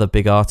and other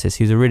big artists.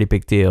 He was a really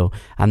big deal,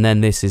 and then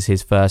this is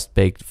his first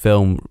big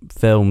film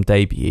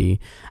debut,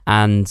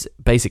 and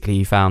basically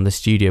he found the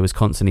studio was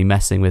constantly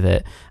messing with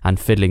it and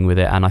fiddling with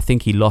it, and I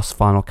think he lost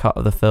final cut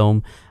of the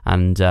film,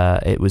 and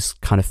it was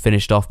kind of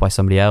finished off by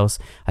somebody else.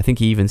 I think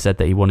he even said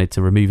that he wanted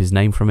to remove his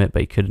name from it,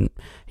 but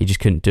he just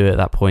couldn't do it at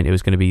that point. It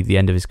was going to be the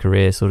end of his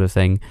career sort of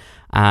thing,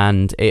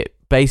 and it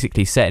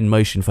basically set in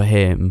motion for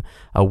him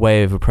a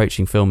way of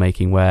approaching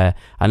filmmaking where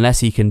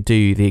unless he can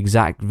do the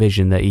exact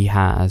vision that he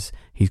has,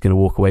 he's going to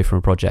walk away from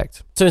a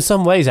project. So in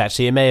some ways,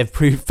 actually, it may have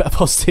proved a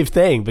positive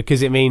thing,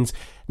 because it means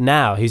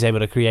now he's able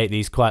to create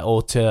these quite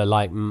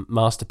auteur-like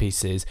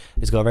masterpieces.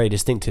 He's got a very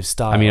distinctive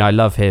style. I mean, I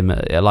love him.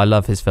 I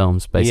love his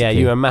films, basically. Yeah,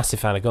 you were a massive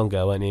fan of Gone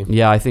Girl, weren't you?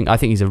 Yeah, I think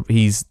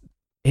he's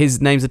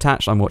his name's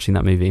attached. I'm watching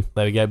that movie.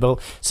 There we go,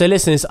 Bill. So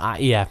listeners,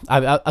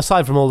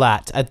 aside from all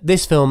that,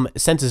 this film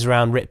centres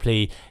around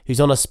Ripley, who's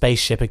on a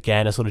spaceship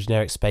again, a sort of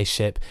generic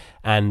spaceship,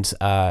 and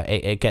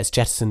it gets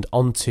jettisoned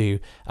onto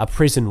a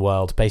prison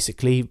world,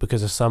 basically,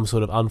 because of some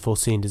sort of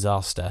unforeseen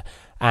disaster.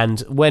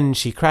 And when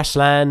she crash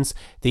lands,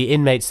 the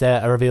inmates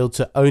there are revealed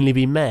to only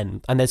be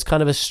men. And there's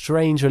kind of a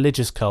strange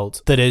religious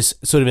cult that has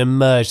sort of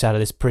emerged out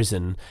of this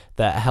prison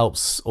that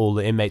helps all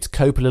the inmates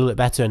cope a little bit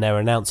better, and they're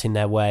renouncing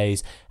their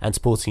ways and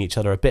supporting each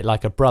other, a bit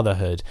like a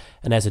brotherhood.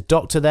 And there's a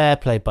doctor there,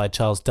 played by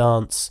Charles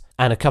Dance,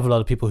 and a couple of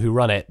other people who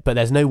run it. But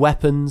there's no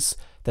weapons,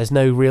 there's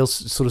no real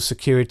sort of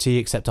security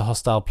except a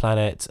hostile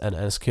planet and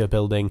a secure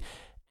building.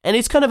 And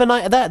it's kind of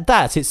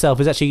that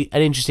itself is actually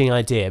an interesting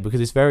idea, because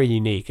it's very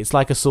unique. It's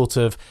like a sort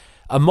of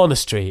a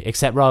monastery,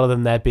 except rather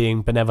than there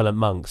being benevolent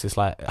monks, it's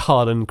like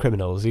hardened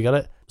criminals. You got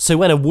it? So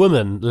when a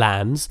woman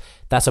lands,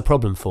 that's a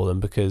problem for them,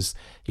 because,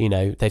 you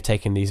know, they've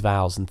taken these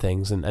vows and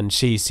things, and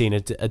she's seen a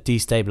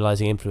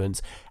destabilizing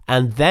influence.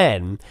 And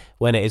then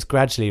when it is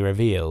gradually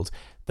revealed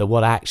that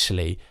what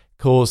actually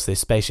caused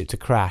this spaceship to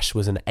crash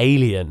was an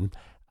alien,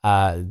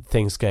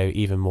 things go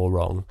even more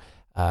wrong.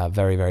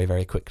 Very, very,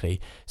 very quickly.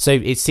 So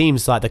it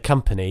seems like the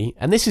company,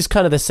 and this is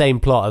kind of the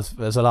same plot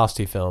as the last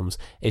two films,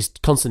 is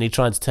constantly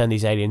trying to turn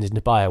these aliens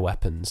into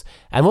bioweapons.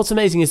 And what's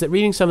amazing is that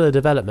reading some of the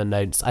development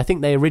notes, I think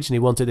they originally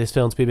wanted this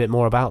film to be a bit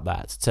more about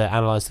that, to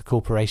analyse the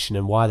corporation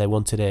and why they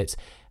wanted it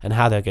and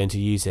how they're going to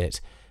use it.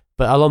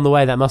 But along the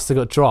way, that must have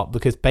got dropped,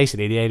 because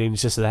basically the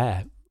alien's just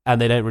there, and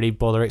they don't really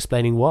bother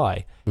explaining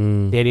why.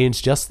 The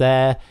alien's just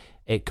there.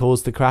 It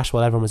caused the crash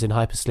while everyone was in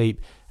hypersleep,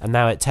 and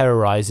now it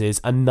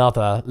terrorizes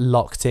another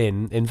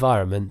locked-in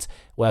environment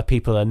where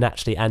people are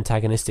naturally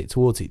antagonistic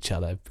towards each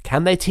other.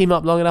 Can they team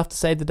up long enough to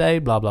save the day?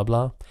 Blah, blah,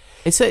 blah.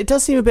 It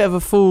does seem a bit of a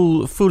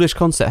foolish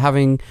concept,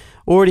 having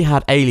already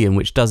had Alien,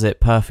 which does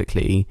it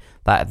perfectly.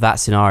 That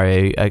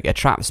scenario, a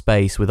trapped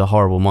space with a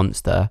horrible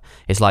monster.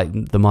 It's like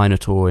the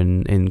Minotaur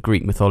in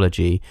Greek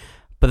mythology.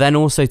 But then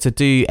also to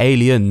do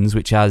Aliens,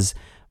 which has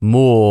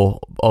more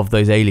of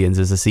those aliens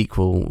as a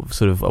sequel,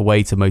 sort of a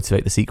way to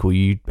motivate the sequel.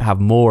 You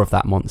have more of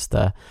that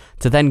monster.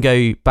 To then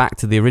go back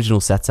to the original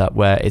setup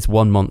where it's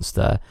one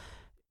monster,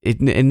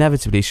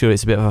 inevitably, sure,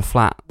 it's a bit of a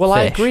flat fish.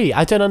 I agree.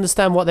 I don't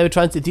understand what they were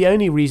trying to... The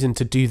only reason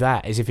to do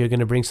that is if you're going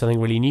to bring something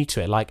really new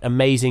to it, like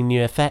amazing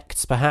new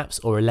effects, perhaps,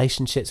 or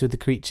relationships with the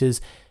creatures.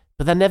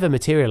 But that never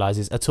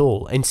materializes at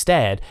all.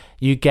 Instead,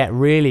 you get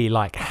really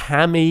like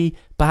hammy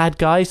bad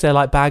guys. They're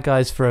like bad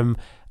guys from...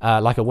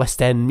 like a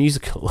West End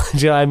musical. Do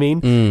you know what I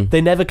mean?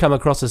 They never come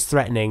across as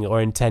threatening or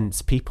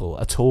intense people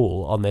at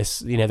all on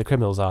this. You know, the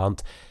criminals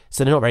aren't.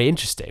 So they're not very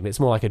interesting.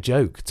 It's more like a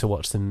joke to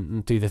watch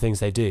them do the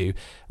things they do.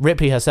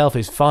 Ripley herself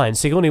is fine.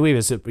 Sigourney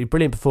Weaver's a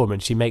brilliant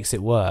performance. She makes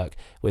it work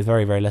with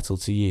very, very little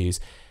to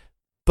use.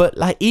 But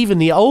like even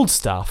the old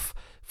stuff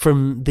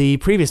from the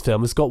previous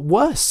film has got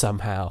worse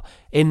somehow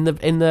in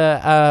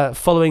the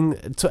following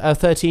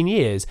 13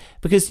 years,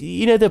 because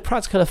you know the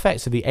practical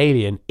effects of the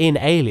alien in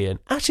Alien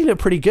actually look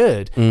pretty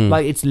good.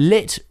 Like it's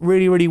lit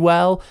really, really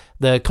well.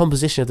 The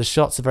composition of the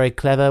shots are very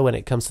clever when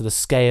it comes to the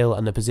scale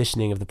and the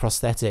positioning of the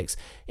prosthetics.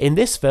 In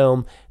this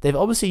film, they've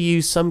obviously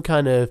used some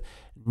kind of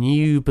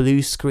new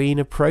blue screen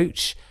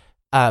approach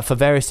for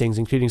various things,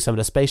 including some of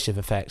the spaceship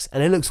effects,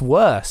 and it looks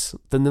worse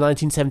than the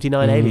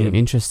 1979 Alien.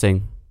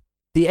 Interesting.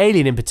 The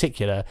alien in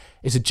particular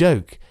is a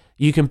joke.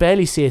 You can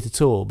barely see it at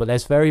all, but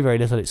there's very, very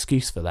little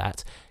excuse for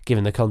that,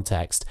 given the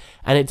context.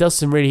 And it does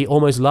some really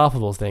almost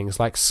laughable things,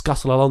 like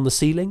scuttle along the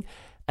ceiling.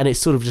 and it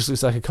sort of just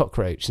looks like a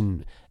cockroach,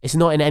 and it's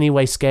not in any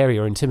way scary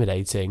or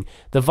intimidating.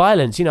 The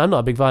violence, I'm not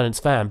a big violence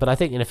fan, but I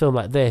think in a film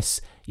like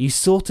this, you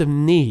sort of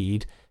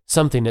need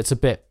something that's a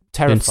bit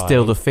terrifying.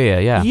 Instill the fear,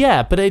 yeah.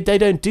 Yeah, but they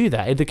don't do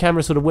that. The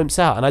camera sort of wimps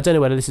out, and I don't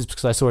know whether this is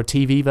because I saw a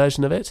TV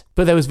version of it,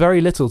 but there was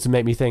very little to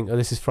make me think, oh,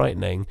 this is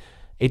frightening.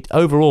 It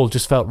overall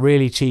just felt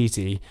really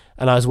cheesy,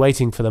 and I was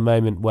waiting for the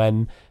moment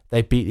when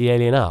they beat the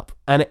alien up.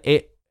 And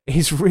it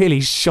is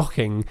really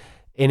shocking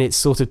in its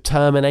sort of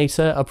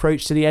Terminator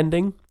approach to the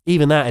ending.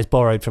 Even that is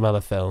borrowed from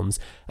other films,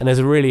 and there's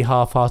a really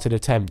half-hearted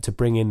attempt to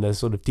bring in the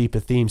sort of deeper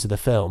themes of the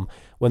film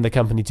when the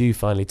company do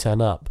finally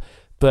turn up.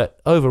 But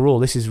overall,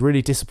 this is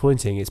really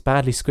disappointing. It's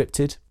badly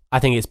scripted. I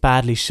think it's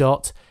badly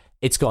shot.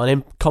 It's got an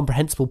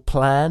incomprehensible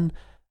plan.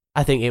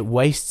 I think it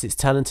wastes its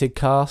talented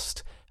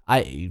cast.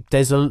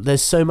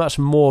 There's so much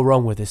more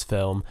wrong with this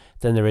film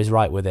than there is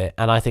right with it,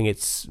 and I think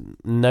it's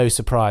no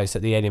surprise that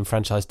the Alien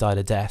franchise died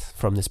a death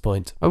from this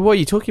point. Oh, what are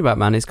you talking about,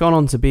 man? It's gone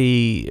on to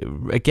be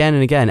again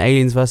and again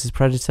Aliens vs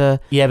Predator.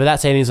 Yeah, but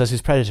that's Aliens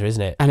vs Predator,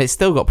 isn't it? And it's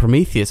still got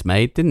Prometheus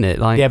made, didn't it?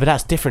 Yeah, but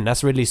that's different.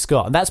 That's Ridley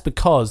Scott, and that's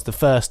because the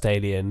first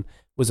Alien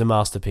was a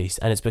masterpiece,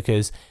 and it's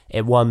because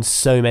it won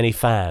so many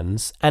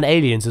fans, and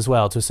Aliens as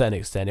well to a certain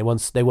extent.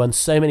 They won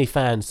so many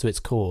fans to its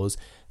cause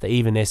that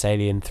even this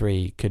Alien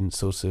 3 couldn't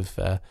sort of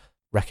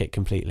wreck it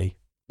completely.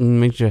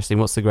 Interesting.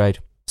 What's the grade?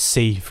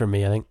 C from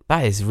me, I think.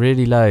 That is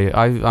really low.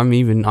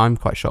 I'm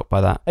quite shocked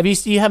by that.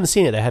 You haven't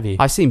seen it though, have you?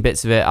 I've seen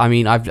bits of it. I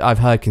mean, I've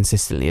heard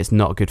consistently it's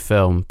not a good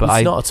film, but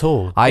it's not at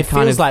all. It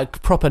feels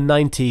like proper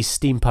 90s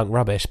steampunk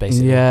rubbish,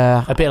 basically.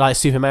 Yeah, a bit like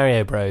Super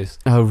Mario Bros.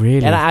 Oh,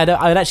 really? And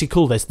I'd actually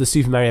call this the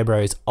Super Mario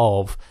Bros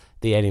of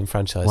the Alien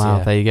franchise. Wow,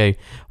 yeah. There you go.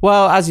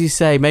 Well, as you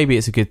say, maybe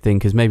it's a good thing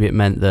because maybe it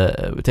meant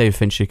that David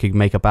Fincher could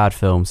make a bad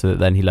film so that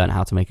then he learned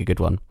how to make a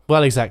good one.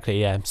 Well, exactly,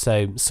 yeah.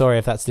 So sorry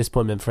if that's a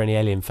disappointment for any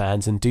Alien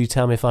fans, and do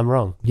tell me if I'm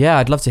wrong. Yeah,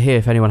 I'd love to hear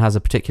if anyone has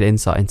a particular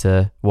insight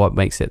into what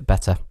makes it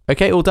better.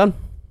 Okay, all done?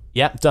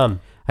 Yep,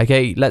 done.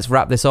 Okay, let's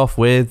wrap this off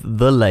with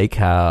The Lake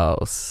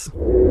House.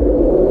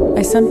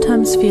 I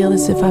sometimes feel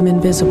as if I'm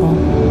invisible.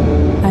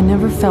 I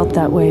never felt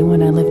that way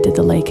when I lived at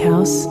the lake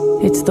house.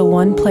 It's the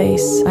one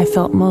place I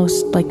felt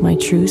most like my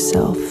true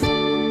self.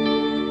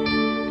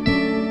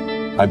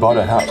 I bought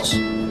a house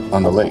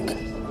on the lake.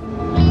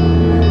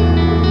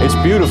 It's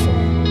beautiful.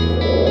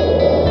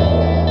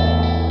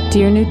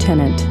 Dear new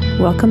tenant,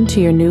 welcome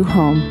to your new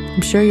home.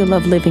 I'm sure you'll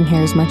love living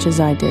here as much as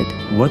I did.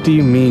 What do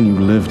you mean you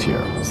lived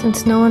here?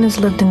 Since no one has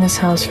lived in this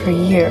house for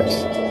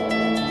years.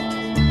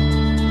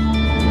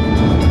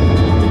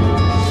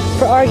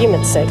 For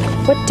argument's sake,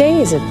 what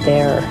day is it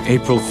there?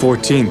 April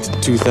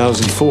 14th,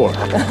 2004.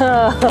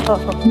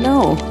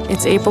 No,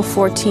 it's April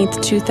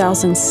 14th,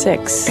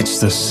 2006. It's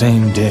the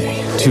same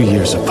day, 2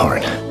 years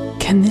apart.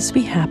 Can this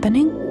be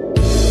happening?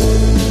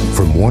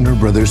 From Warner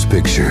Brothers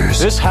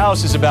Pictures. This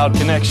house is about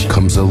connection.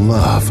 Comes a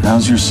love.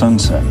 How's your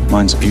sunset?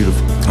 Mine's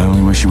beautiful. I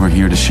only wish you were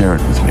here to share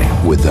it with me.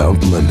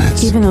 Without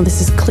limits. Even though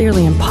this is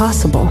clearly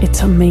impossible, it's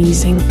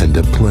amazing. And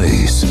a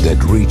place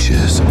that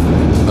reaches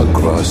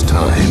across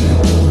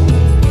time.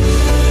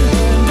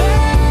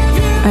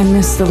 I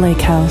miss the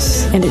lake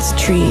house and its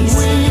trees.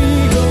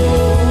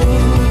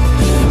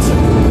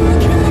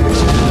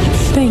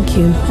 Thank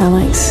you,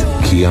 Alex.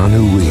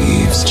 Keanu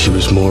Reeves. She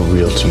was more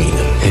real to me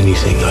than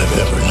anything I've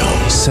ever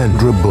known.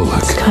 Sandra Bullock.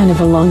 It's kind of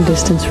a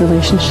long-distance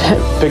relationship.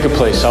 Pick a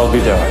place, I'll be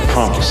there, I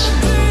promise.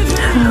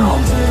 How?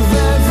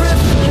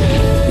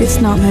 It's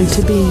not meant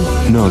to be.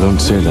 No, don't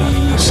say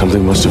that.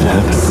 Something must have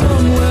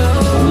happened.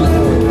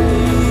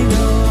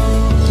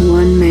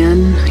 One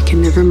man I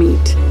can never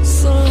meet.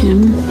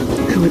 Him,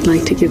 I would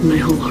like to give my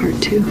whole heart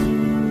to.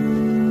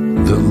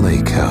 The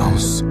Lake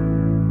House.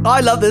 I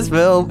love this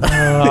film.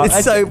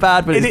 It's so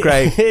bad, but it's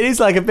great. It is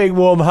like a big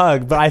warm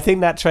hug, but I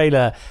think that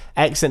trailer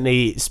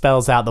excellently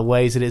spells out the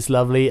ways that it's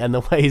lovely and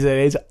the ways that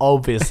it is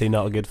obviously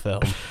not a good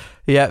film.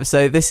 Yeah,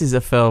 so this is a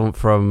film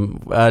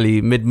from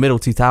middle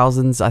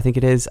 2000s, I think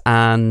it is,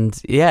 and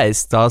yeah, it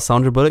stars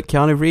Sandra Bullock,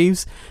 Keanu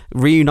Reeves,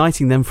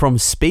 reuniting them from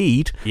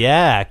Speed.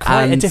 Yeah,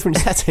 quite a different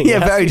setting.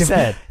 Yeah, very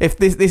different. If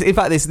this, in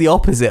fact, this is the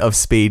opposite of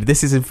Speed.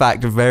 This is in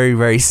fact very,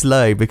 very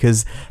slow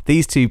because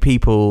these two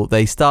people,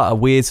 they start a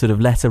weird sort of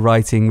letter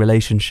writing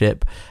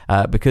relationship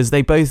because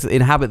they both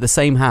inhabit the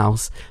same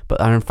house, but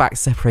are in fact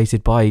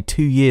separated by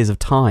 2 years of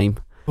time.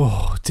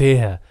 Oh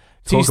dear.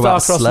 Two Talk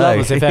star-crossed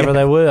lovers, if ever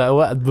there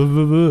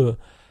were.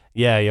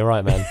 Yeah, you're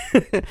right, man.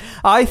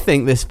 I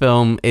think this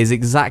film is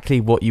exactly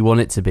what you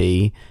want it to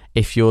be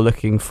if you're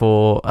looking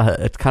for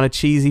a kind of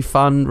cheesy,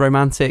 fun,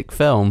 romantic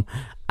film.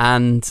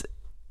 And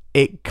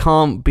it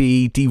can't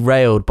be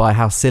derailed by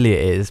how silly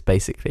it is,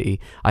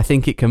 basically. I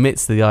think it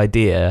commits to the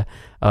idea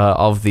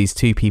of these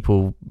two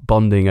people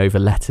bonding over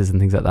letters and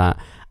things like that,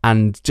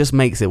 and just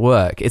makes it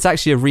work. It's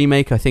actually a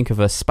remake, I think, of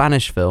a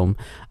Spanish film,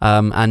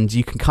 and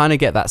you can kind of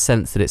get that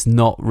sense that it's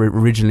not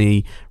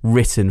originally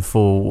written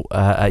for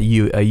a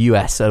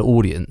US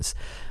audience,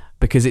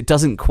 because it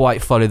doesn't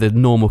quite follow the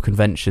normal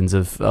conventions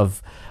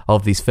of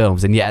these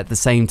films, and yet at the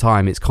same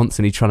time it's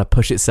constantly trying to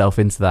push itself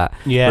into that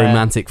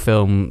romantic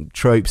film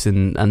tropes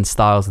and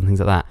styles and things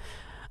like that.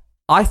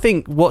 I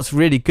think what's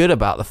really good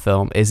about the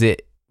film is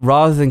it,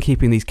 rather than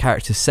keeping these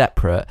characters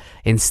separate,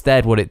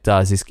 instead what it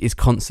does is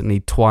constantly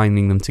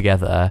twining them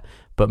together,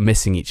 but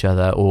missing each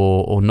other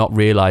or not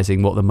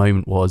realizing what the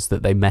moment was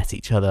that they met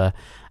each other.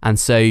 And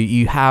so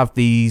you have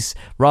these,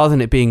 rather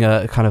than it being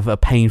a kind of a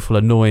painful,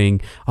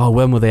 annoying, oh,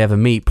 when will they ever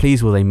meet?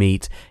 Please, will they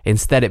meet?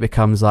 Instead, it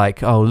becomes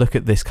like, oh, look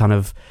at this kind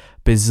of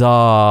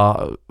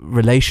bizarre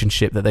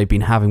relationship that they've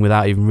been having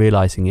without even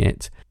realizing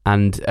it.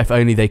 And if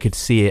only they could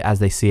see it as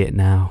they see it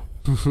now.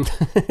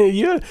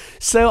 You're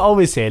so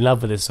obviously in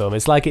love with this film.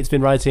 It's like it's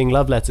been writing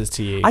love letters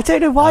to you. I don't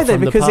know why though,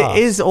 because it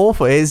is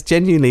awful. It is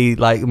genuinely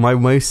like my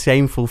most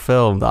shameful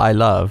film that I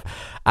love,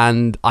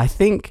 and I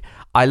think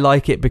I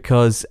like it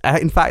because,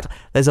 in fact,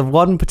 there's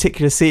one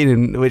particular scene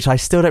in which I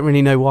still don't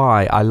really know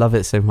why I love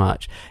it so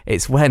much.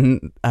 It's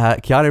when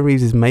Keanu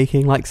Reeves is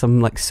making like some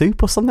like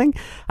soup or something,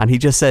 and he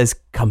just says,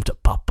 "Come to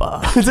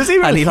Papa." Does he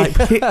really?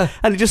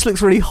 And it just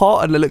looks really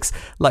hot, and it looks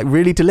like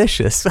really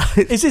delicious.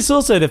 Is this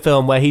also the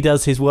film where he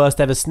does his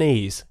worst ever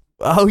sneeze?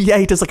 Oh yeah,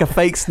 he does like a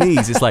fake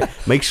sneeze. It's like,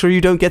 make sure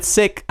you don't get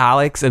sick,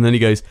 Alex, and then he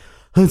goes,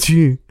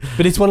 "Achoo."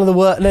 But it's one of the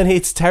worst. No,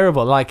 it's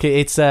terrible. Like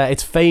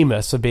it's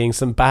famous for being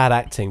some bad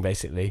acting,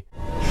 basically.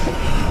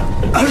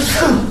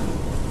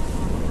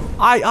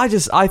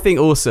 I think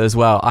also as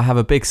well, I have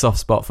a big soft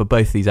spot for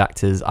both these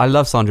actors. I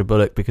love Sandra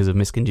Bullock because of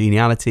Miss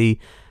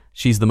Congeniality.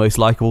 She's the most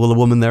likeable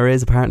woman there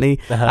is, apparently.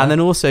 And then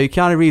also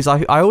Keanu Reeves.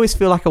 I always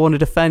feel like I want to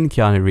defend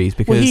Keanu Reeves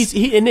because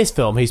he in this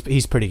film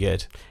he's pretty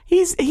good.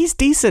 He's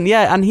decent,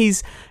 yeah, and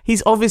he's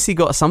obviously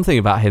got something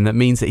about him that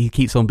means that he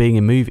keeps on being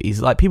in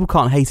movies. Like, people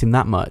can't hate him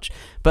that much,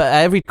 but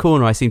at every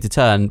corner I seem to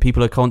turn,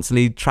 people are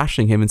constantly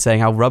trashing him and saying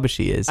how rubbish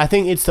he is. I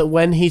think it's that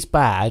when he's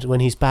badly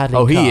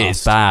oh, cast, he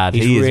is bad.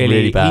 He is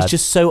really bad. He's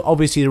just so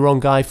obviously the wrong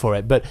guy for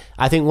it. But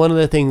I think one of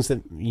the things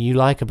that you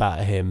like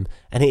about him,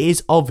 and it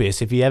is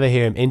obvious if you ever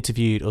hear him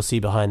interviewed or see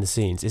behind the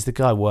scenes, is the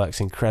guy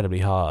works incredibly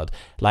hard.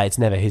 Like, it's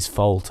never his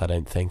fault, I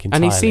don't think,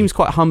 entirely. And he seems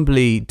quite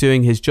humbly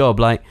doing his job.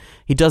 Like,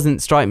 he doesn't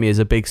strike me as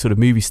a big sort of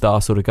movie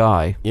star sort of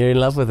guy. You're in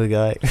love with the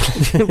guy.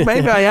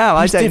 Maybe I am.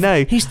 I don't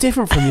know. He's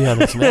different from the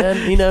others,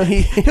 man. You know,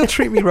 he'll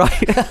treat me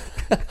right.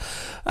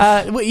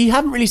 Well, you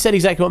haven't really said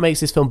exactly what makes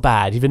this film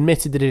bad. You've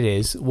admitted that it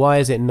is. Why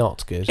is it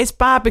not good? It's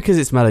bad because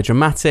it's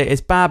melodramatic.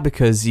 It's bad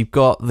because you've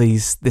got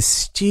this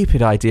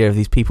stupid idea of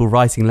these people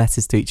writing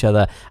letters to each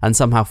other and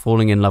somehow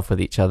falling in love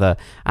with each other,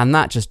 and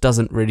that just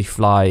doesn't really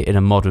fly in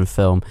a modern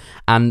film.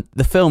 And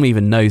the film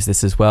even knows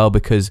this as well,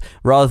 because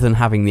rather than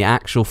having the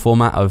actual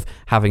format of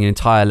having an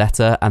entire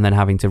letter and then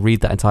having to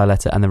read that entire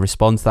letter and then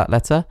respond to that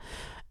letter,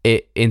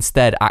 it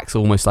instead acts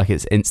almost like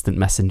it's instant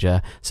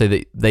messenger, so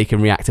that they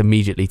can react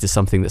immediately to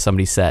something that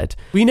somebody said.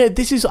 Well, you know,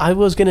 I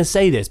was going to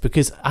say this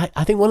because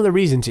I think one of the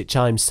reasons it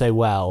chimes so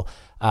well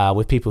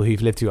with people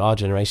who've lived through our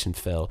generation,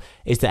 Phil,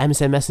 is that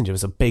MSN Messenger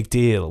was a big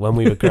deal when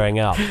we were growing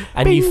up,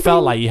 and you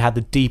felt like you had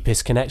the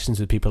deepest connections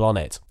with people on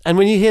it. And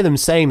when you hear them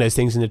saying those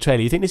things in the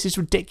trailer, you think this is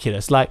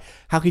ridiculous. Like,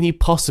 how can you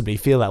possibly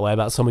feel that way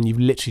about someone you've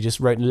literally just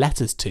written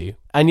letters to?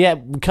 And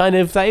yet, kind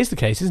of, that is the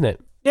case, isn't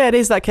it? Yeah, it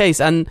is that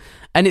case, and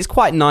it's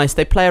quite nice.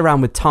 They play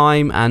around with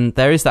time, and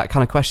there is that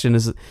kind of question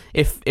as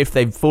if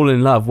they've fallen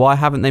in love, why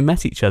haven't they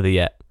met each other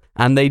yet?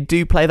 And they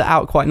do play that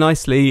out quite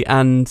nicely,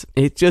 and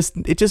it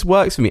just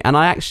works for me. And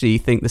I actually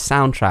think the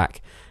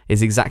soundtrack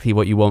is exactly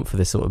what you want for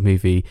this sort of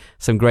movie.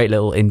 Some great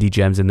little indie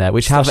gems in there,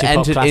 which have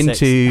entered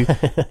into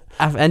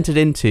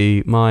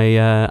my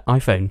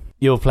iPhone.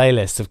 Your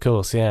playlist, of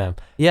course, yeah.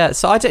 Yeah,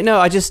 so I don't know.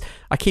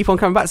 I keep on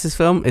coming back to this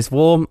film. It's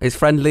warm, it's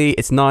friendly,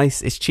 it's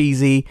nice, it's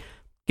cheesy.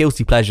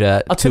 Guilty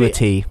pleasure to a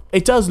T.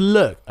 It does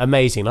look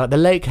amazing. Like, the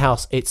lake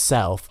house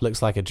itself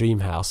looks like a dream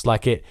house.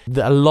 Like, a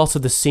lot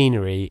of the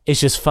scenery is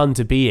just fun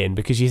to be in,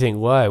 because you think,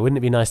 whoa, wouldn't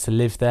it be nice to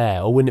live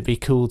there? Or wouldn't it be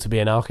cool to be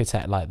an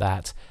architect like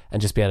that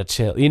and just be able to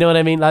chill? You know what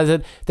I mean?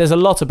 Like, there's a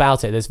lot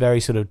about it that's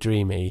very sort of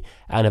dreamy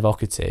and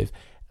evocative.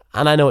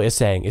 And I know what you're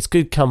saying. It's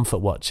good comfort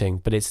watching,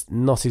 but it's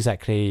not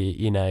exactly,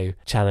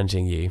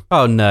 challenging you.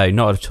 Oh, no,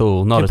 not at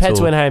all. Compared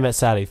to When Harry Met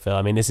Sally, Phil,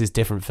 I mean, this is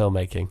different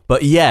filmmaking.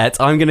 But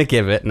yet, I'm going to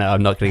give it... No,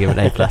 I'm not going to give it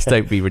an A+.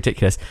 Don't be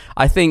ridiculous.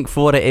 I think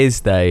for what it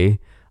is, though,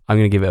 I'm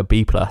going to give it a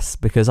B+,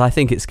 because I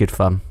think it's good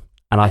fun.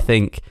 And I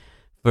think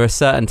for a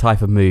certain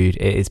type of mood,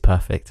 it is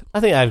perfect.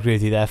 I think I'd agree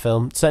with you there,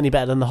 Phil. Certainly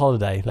better than The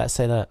Holiday, let's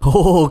say that.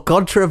 Oh,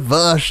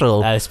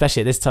 controversial.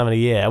 Especially at this time of the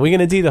year. Are we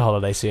going to do The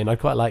Holiday soon? I'd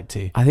quite like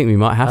to. I think we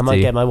might have to. I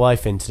might get my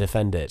wife in to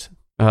defend it.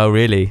 Oh,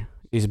 really?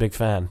 She's a big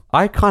fan.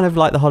 I kind of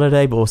like The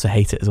Holiday, but also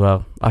hate it as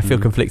well. I feel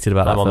conflicted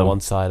about that film. I'm on the one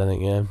side, I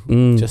think,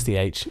 yeah. Just the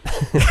H.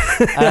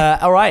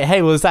 All right.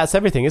 Hey, well, that's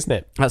everything, isn't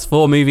it? That's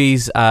 4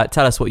 movies.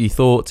 Tell us what you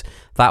thought.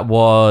 That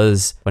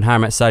was When Harry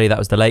Met Sally. That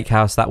was The Lake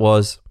House. That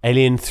was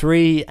Alien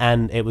 3,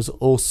 and it was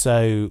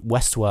also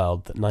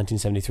Westworld, the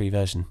 1973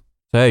 version.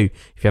 So if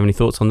you have any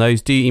thoughts on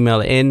those, do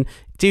email it in.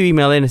 Do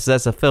email in if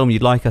there's a film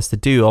you'd like us to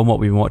do on what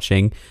we've been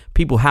watching.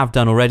 People have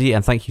done already,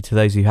 and thank you to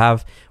those who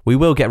have. We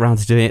will get around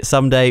to doing it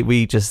someday.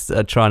 We just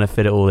are trying to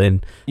fit it all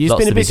in. It's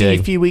been a busy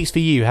few weeks for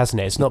you,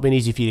 hasn't it? It's not been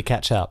easy for you to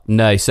catch up.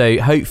 No, so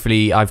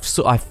hopefully I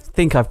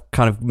think I've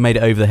kind of made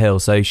it over the hill,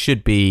 so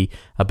should be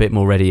a bit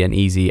more ready and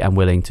easy and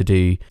willing to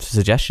do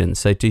suggestions.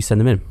 So do send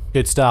them in.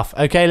 Good stuff.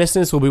 Okay,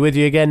 listeners, we'll be with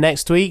you again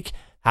next week.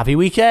 Happy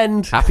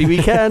weekend. Happy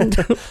weekend.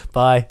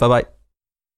 Bye. Bye-bye.